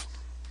herself.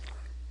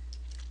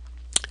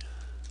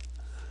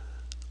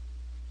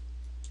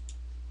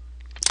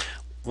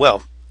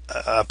 Well,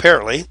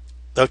 apparently,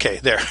 okay,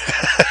 there.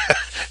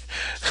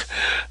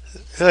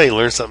 You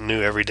learn something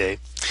new every day.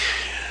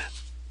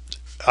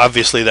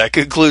 Obviously, that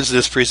concludes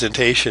this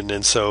presentation,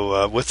 and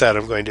so with that,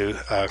 I'm going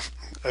to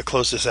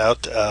close this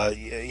out.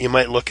 You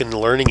might look in the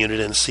learning unit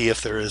and see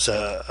if there is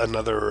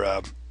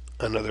another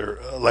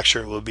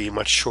lecture. It will be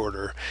much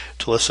shorter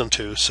to listen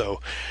to. So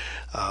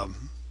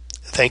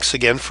thanks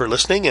again for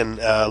listening, and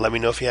let me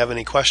know if you have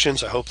any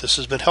questions. I hope this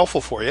has been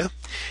helpful for you.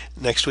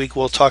 Next week,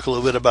 we'll talk a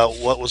little bit about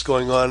what was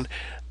going on.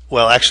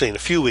 Well, actually, in a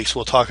few weeks,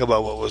 we'll talk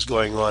about what was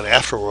going on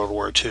after World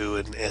War II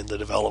and the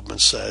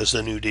developments as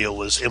the New Deal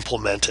was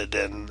implemented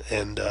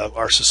and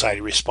our society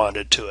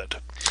responded to it.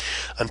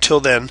 Until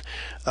then,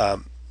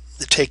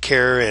 take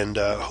care, and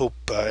hope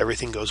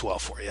everything goes well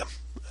for you.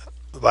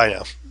 Bye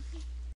now.